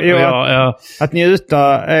att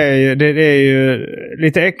njuta är ju det är ju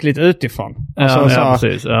lite äckligt utifrån.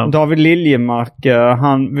 Precis. David Liljemark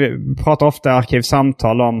vi pratar ofta i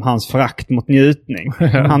Arkivsamtal om hans förakt mot njutning.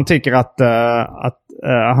 Han tycker att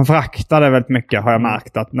han föraktar det väldigt mycket, har jag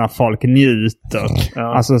märkt, att när folk njuter.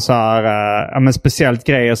 Alltså så här, men speciellt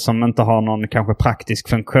grejer som inte har någon kanske praktisk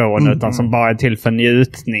funktion utan som bara är till för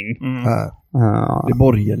njutning. Det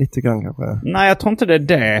borgar lite grann kanske. Nej, jag tror inte det är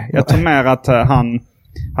det. Jag tror mer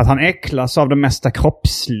att han äcklas av det mesta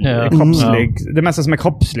kroppsligt. Det mesta som är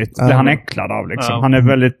kroppsligt blir han äcklad av liksom. Han är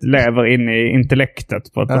väldigt lever in i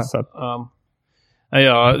intellektet på ett sätt.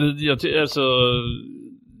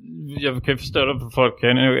 Jag kan ju förstå det för folk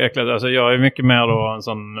är nog äcklat. Alltså jag är mycket mer då en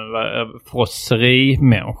sån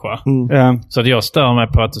frosseri-människa. Så att jag stör mig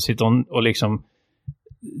på att du sitter och liksom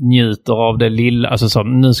njuter av det lilla. Alltså så,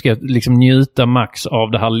 nu ska jag liksom njuta max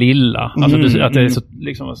av det här lilla. Alltså att det är så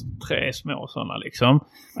liksom 3 små sådana liksom.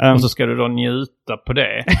 Och så ska du då njuta på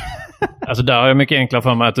det. Alltså där är det mycket enklare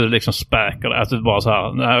för mig att du liksom späker det. Att du bara så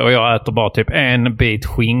här, och jag äter bara typ 1 bit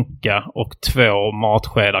skinka och 2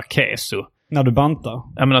 matskedar keso. När du bantar?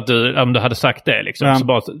 Ja, men att om du hade sagt det liksom, så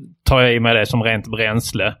bara tar jag i mig det som rent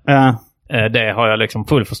bränsle. Det har jag liksom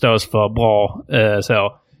full förståelse för, bra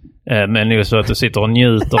så. Men nu så att du sitter och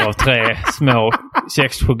njuter av 3 små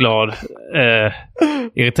kexchoklad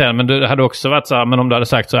irriterande. Men det hade också varit så här, men om du hade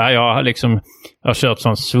sagt så här, jag har kört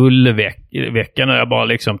sån svullvecka när jag bara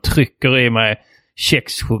liksom trycker i mig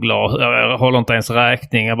kexchoklad. Jag håller inte ens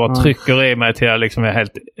räkning, jag bara trycker i mig till jag liksom är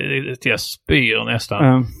helt till jag spyr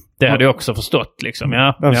nästan. Det hade jag också förstått liksom.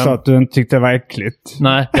 Jag förstår att du inte tyckte det var äckligt.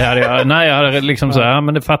 Nej, det hade jag. Nej, jag hade liksom så här,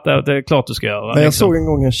 men det fattar jag, det är klart du ska göra. Men jag såg en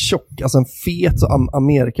gång en fet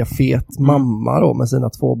Amerika-fet mamma då med sina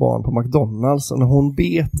 2 barn på McDonalds. Och när hon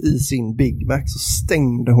bet i sin Big Mac så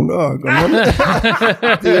stängde hon ögonen.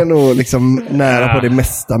 Det är nog liksom nära på det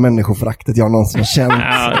mesta människoföraktet jag någonsin har känt.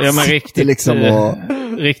 Ja, men riktigt liksom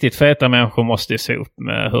riktigt feta människor måste ju se upp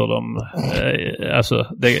med hur de alltså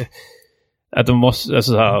det att de måste,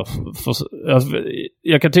 alltså så här,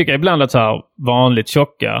 jag kan tycka ibland att så här vanligt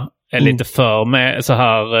tjocka är lite för med, så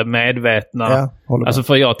här medvetna. Alltså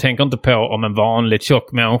för jag tänker inte på om en vanligt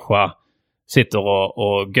tjock människa sitter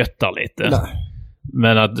och göttar lite. Nej.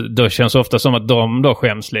 Men att då känns ofta som att de då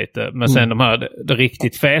skäms lite. Men sen de här det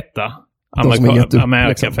riktigt feta,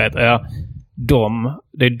 Amerika-feta,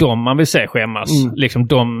 det är de man vill se skämmas. Liksom,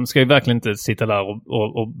 de ska ju verkligen inte sitta där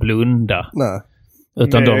och blunda. Nej.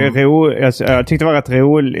 Utan jag tyckte det var rätt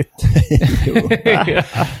roligt.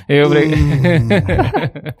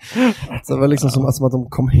 Så det var liksom som att de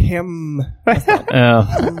kom hem.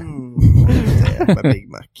 Med Big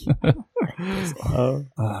Mac.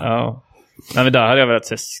 Nej, men där hade jag velat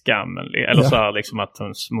se skammen. Eller så här liksom att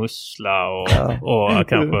hon smusslar och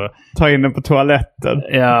kanske ta in den på toaletten.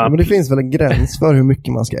 Ja, men det finns väl en gräns för hur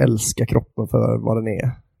mycket man ska älska kroppen för vad den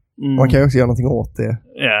är. Man kan ju också göra någonting åt det.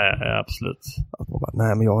 Ja, absolut. Att man bara,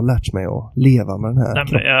 nej men jag har lärt mig att leva med den här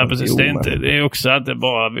kroppen. Ja, precis. Det är också att det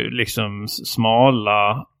bara liksom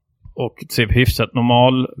smala och typ hyfsat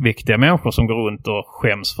normalviktiga människor som går runt och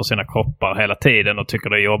skäms för sina kroppar hela tiden och tycker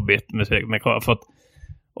det är jobbigt med kroppar.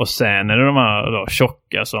 Och sen är det de här då,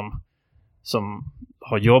 tjocka som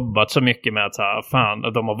har jobbat så mycket med att så här, fan,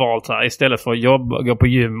 de har valt så här, istället för att gå på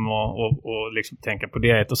gym och liksom tänka på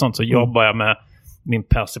diet och sånt, så jobbar jag med min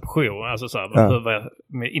perception, alltså så här,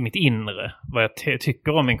 i mitt inre, vad jag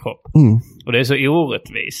tycker om min kropp. Och det är så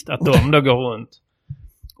orättvist att de då går runt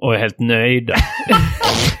och är helt nöjda.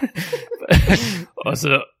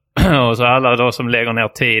 och så alla då som lägger ner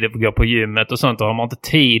tid och går på gymmet och sånt, och har man inte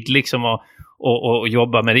tid liksom och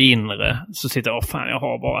jobba med det inre, så sitter jag, fan jag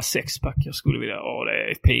har bara 6-pack, jag skulle vilja,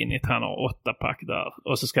 det är pinigt, han har 8-pack där,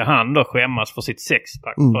 och så ska han då skämmas för sitt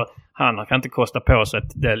 6-pack, för han kan inte kosta på sig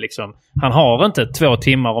det liksom, han har inte 2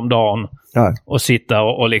 timmar om dagen och sitta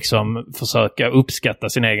och liksom försöka uppskatta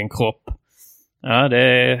sin egen kropp. Ja, det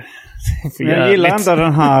är Jag gillar ändå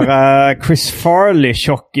den här Chris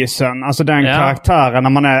Farley-tjockisen. Alltså den karaktären när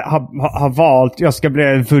man har valt jag ska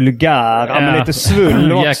bli vulgär. Men lite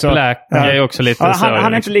svull också. Jack Black är också lite så.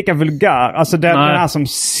 Han är inte lika vulgär. Alltså den här som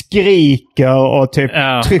skriker och typ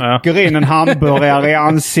trycker in en hamburgare i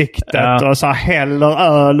ansiktet och så här häller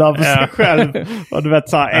öl över sig själv. Och du vet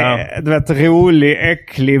så här, du vet rolig,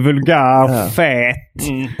 äcklig, vulgär, fet.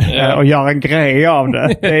 Och gör en grej av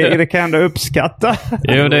det. Det kan jag ändå uppskatta.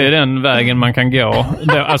 Jo, det är den vägen man kan gå.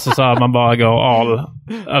 Alltså så här, man bara går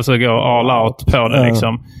all out på det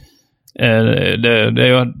liksom.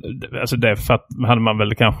 Det hade man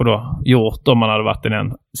väl kanske då gjort om man hade varit i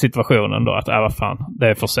den situationen då att vad fan, det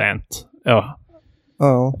är för sent. Ja,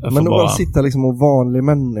 men att bara sitta liksom och vanlig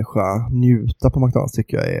människa njuta på McDonald's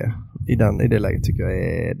tycker jag är i det läget tycker jag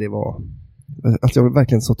är det var att jag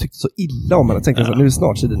verkligen tyckte så illa om det. Jag tänkte så nu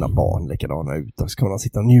snart ser dina barn likadana ut och så kommer de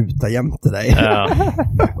sitta och njuta jämte dig.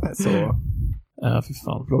 Så fy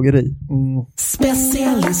fan. Plågeri.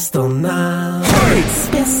 Specialisterna.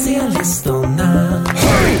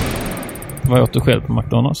 Vad åt du själv på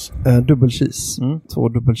McDonald's? Dubbel cheese. 2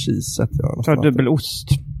 dubbel cheese sätter jag. Så dubbel ost.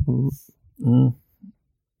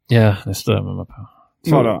 Ja, det stämmer mig på.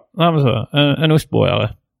 Så då? Nej, men så. En ostborgare.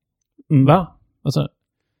 Va? Alltså,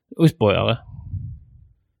 ostborgare?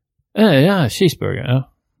 Ja, cheeseburger, ja.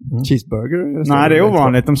 Cheeseburger? Nej, det är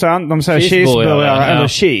ovanligt. De säger cheeseburgare eller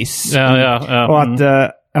cheese. Ja. Och att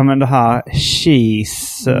men det här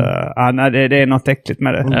cheese, nej, det är något äckligt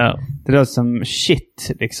med det. Ja. Det låter som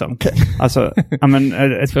shit liksom. Alltså,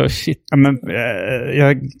 shit.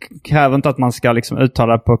 Jag kräver inte att man ska liksom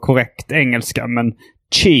uttala på korrekt engelska, men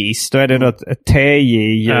cheese, då är det ett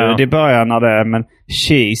TJ-ljud i början när det är, men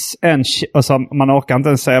cheese, och så man orkar inte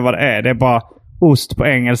ens säga vad det är. Det är bara ost på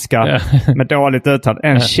engelska med dåligt uttal.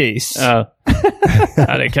 Cheese.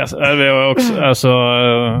 Ja, det kan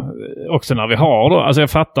också när vi har då. Alltså jag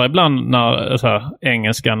fattar ibland när så här,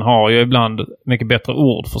 engelskan har ju ibland mycket bättre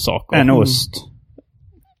ord för saker. En ost.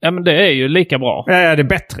 Ja, men det är ju lika bra. Ja, det är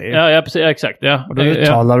bättre. Ja, precis, exakt. Ja. Och då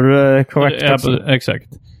uttalar du det korrekt också. Exakt.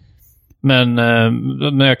 Men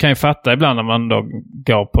jag kan ju fatta ibland när man då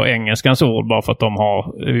går på engelskans ord bara för att de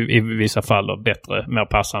har i vissa fall då bättre, mer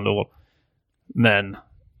passande ord. Men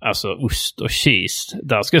alltså ost och cheese,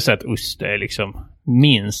 där ska jag säga att ost är liksom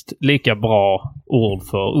minst lika bra ord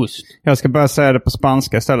för ost. Jag ska börja säga det på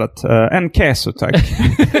spanska istället. En queso, tack.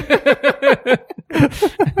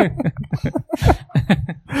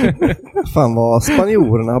 Fan vad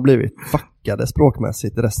spanjorerna har blivit fuckade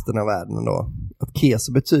språkmässigt i resten av världen ändå. Att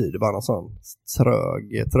queso betyder bara någon sån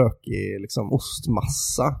trökig liksom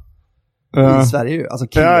ostmassa. I Sverige ju. Alltså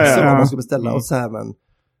queso om man ska beställa och så här, men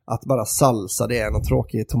att bara salsa, det är någon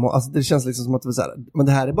tråkig tomat. Alltså det känns liksom som att det är så här, men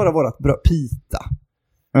det här är bara vårat pita.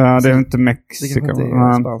 Ja, det är inte Mexiko.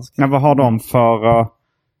 Men vad har de för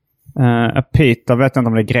pita? Vet inte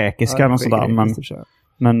om det är grekiska eller sådär.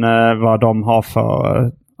 Men vad de har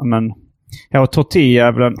för tortilla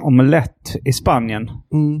är väl en omelett i Spanien.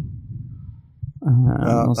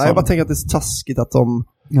 Jag bara tänker att det är så taskigt att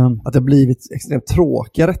att det har blivit extremt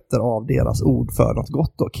tråkiga rätter av deras ord för något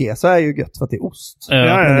gott. Och queso är ju gött för att det är ost.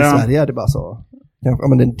 Men i Sverige är det bara så. Ja,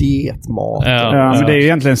 men det är en dietmat. Men det är ju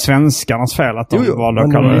egentligen svenskarnas fel att de valde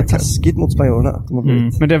att kalla det. Det är taskigt mot spanjorerna.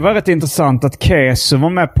 Men det var rätt intressant att queso var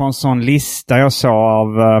med på en sån lista jag sa av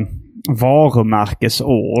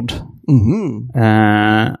varumärkesord.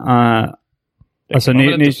 Alltså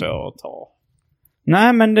ni inte få ta.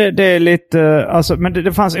 Nej, men det är lite... Alltså, men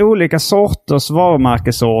det fanns olika sorters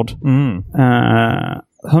varumärkesord.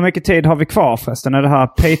 Hur mycket tid har vi kvar förresten? Är det här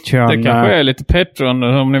Patreon? Det kanske är lite Patreon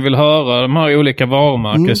om ni vill höra de här olika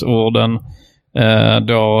varumärkesorden.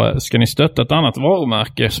 Då ska ni stötta ett annat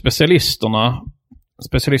varumärke. Specialisterna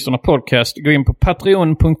podcast. Gå in på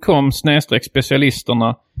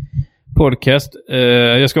patreon.com/specialisterna podcast.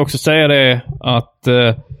 Jag ska också säga det att...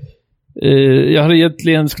 jag hade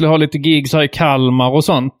egentligen skulle ha lite gigs här i Kalmar och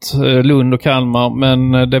sånt, Lund och Kalmar,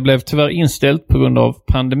 men det blev tyvärr inställt på grund av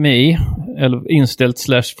pandemi, eller inställt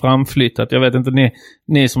 / framflyttat. Jag vet inte,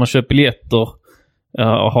 ni som har köpt biljetter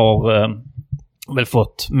har väl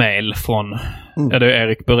fått mail från det är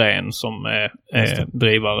Erik Berén som är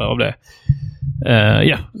drivare av det.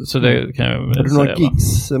 Så det kan jag väl säga. Har du några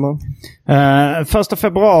gigs, Simon? 1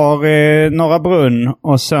 februari Norra Brunn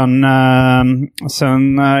och sen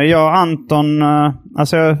jag och Anton,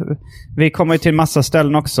 vi kommer ju till massa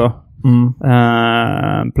ställen också.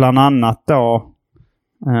 Bland annat då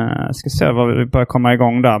ska se vad vi börjar komma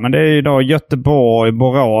igång där, men det är ju då Göteborg,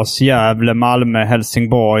 Borås, Gävle, Malmö,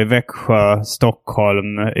 Helsingborg, Växjö,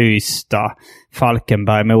 Stockholm, Ystad,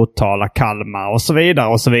 Falkenberg, Motala, Kalmar och så vidare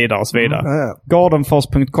och så vidare och så vidare.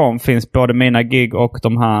 Gardenfors.com finns både mina gig och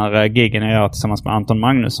de här giggen jag gör tillsammans med Anton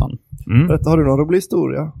Magnusson. Har du någon rolig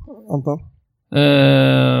historia, Anton?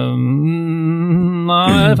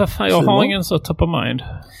 Nej, vad fan, jag har ingen så top of mind.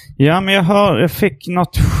 Ja, men jag fick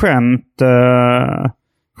något skämt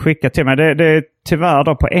skickat till mig. Det är tyvärr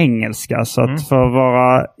då på engelska, så att för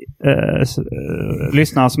våra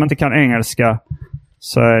lyssnare som inte kan engelska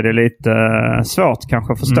så är det lite svårt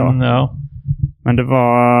kanske att förstå. Ja. Men det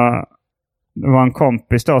var en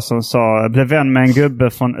kompis då som sa, blev vän med en gubbe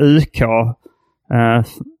från UK.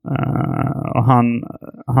 Och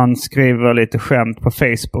han skriver lite skämt på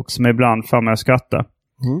Facebook som ibland får mig att skratta.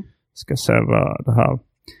 Ska se vad det här.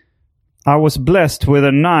 I was blessed with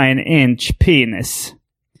a 9-inch penis.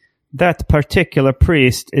 That particular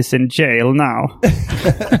priest is in jail now.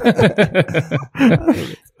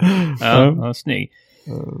 Ja, snygg.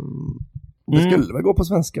 Det skulle väl gå på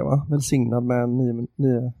svenska, va? Välsignad med en 9.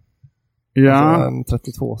 Ja. Alltså en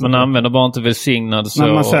 32. Man använder bara inte välsignad så...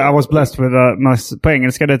 Men man säger I was blessed with på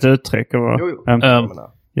engelska är det ett uttryck.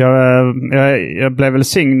 Jag blev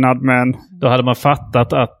välsignad med en... Då hade man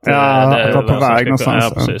fattat att... det var på väg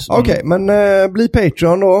någonstans. Okej, men bli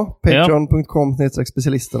Patreon då.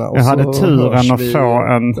 Patreon.com/specialisterna. Jag hade turen att få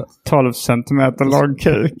en 12 centimeter lång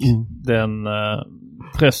kuk. Den...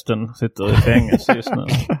 prästen sitter i fängelse just nu.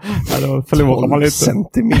 Ja, då förlorar man lite.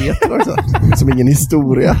 Centimeter också. Som ingen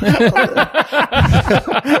historia.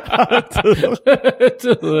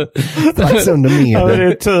 Strax under medel. Ja, det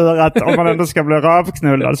är tur att om man ändå ska bli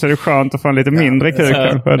rövknullad så är det skönt att få en lite mindre kuk.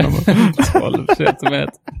 12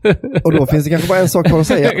 centimeter. Och då finns det kanske bara en sak kvar att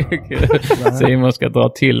säga. Simon ska dra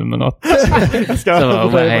till med något.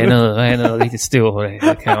 Vad är nu riktigt stor?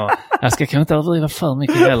 Jag ska kanske inte överdriva för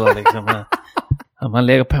mycket heller liksom. Man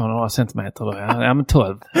lägger på några centimeter då. Ja, men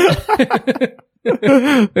 12.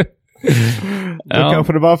 Då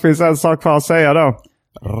kanske det bara finns en sak kvar att säga då.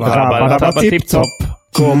 Rabba tipptopp.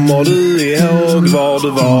 Kommer du ihåg var du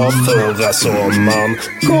var förra sommaren?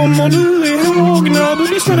 Kommer du ihåg när du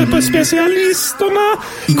lyssnade på specialisterna?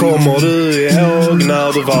 Kommer du ihåg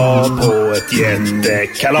när du var på ett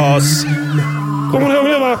jättekalas? Kommer du ihåg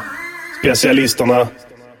det, va? Specialisterna,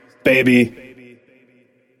 baby.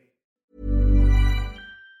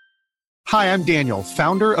 Hi, I'm Daniel,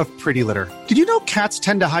 founder of Pretty Litter. Did you know cats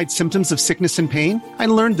tend to hide symptoms of sickness and pain? I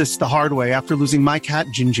learned this the hard way after losing my cat,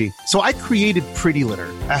 Gingy. So I created Pretty Litter,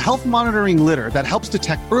 a health monitoring litter that helps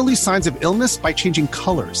detect early signs of illness by changing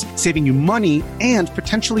colors, saving you money and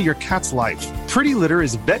potentially your cat's life. Pretty Litter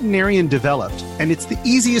is veterinarian developed, and it's the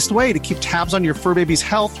easiest way to keep tabs on your fur baby's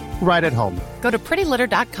health right at home. Go to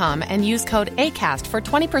prettylitter.com and use code ACAST for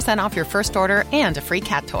 20% off your first order and a free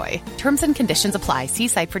cat toy. Terms and conditions apply. See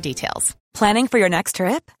site for details. Planning for your next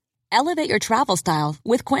trip? Elevate your travel style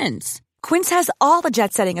with Quince. Quince has all the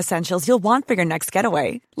jet-setting essentials you'll want for your next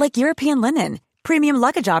getaway, like European linen, premium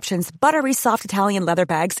luggage options, buttery soft Italian leather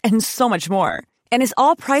bags, and so much more. And is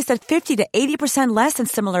all priced at 50 to 80% less than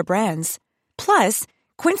similar brands. Plus,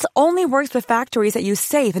 Quince only works with factories that use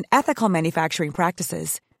safe and ethical manufacturing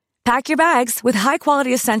practices. Pack your bags with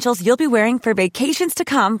high-quality essentials you'll be wearing for vacations to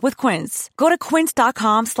come with Quince. Go to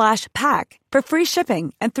quince.com/pack for free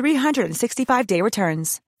shipping and 365-day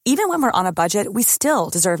returns. Even when we're on a budget, we still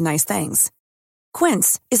deserve nice things.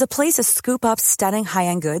 Quince is a place to scoop up stunning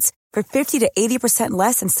high-end goods for 50 to 80%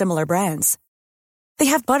 less than similar brands.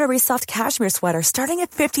 They have buttery soft cashmere sweaters starting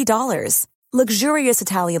at $50, luxurious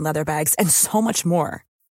Italian leather bags, and so much more.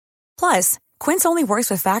 Plus, Quince only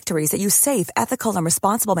works with factories that use safe, ethical, and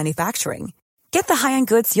responsible manufacturing. Get the high-end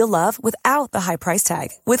goods you'll love without the high price tag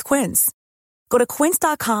with Quince. Go to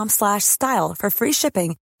quince.com/style for free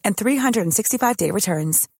shipping and 365-day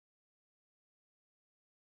returns.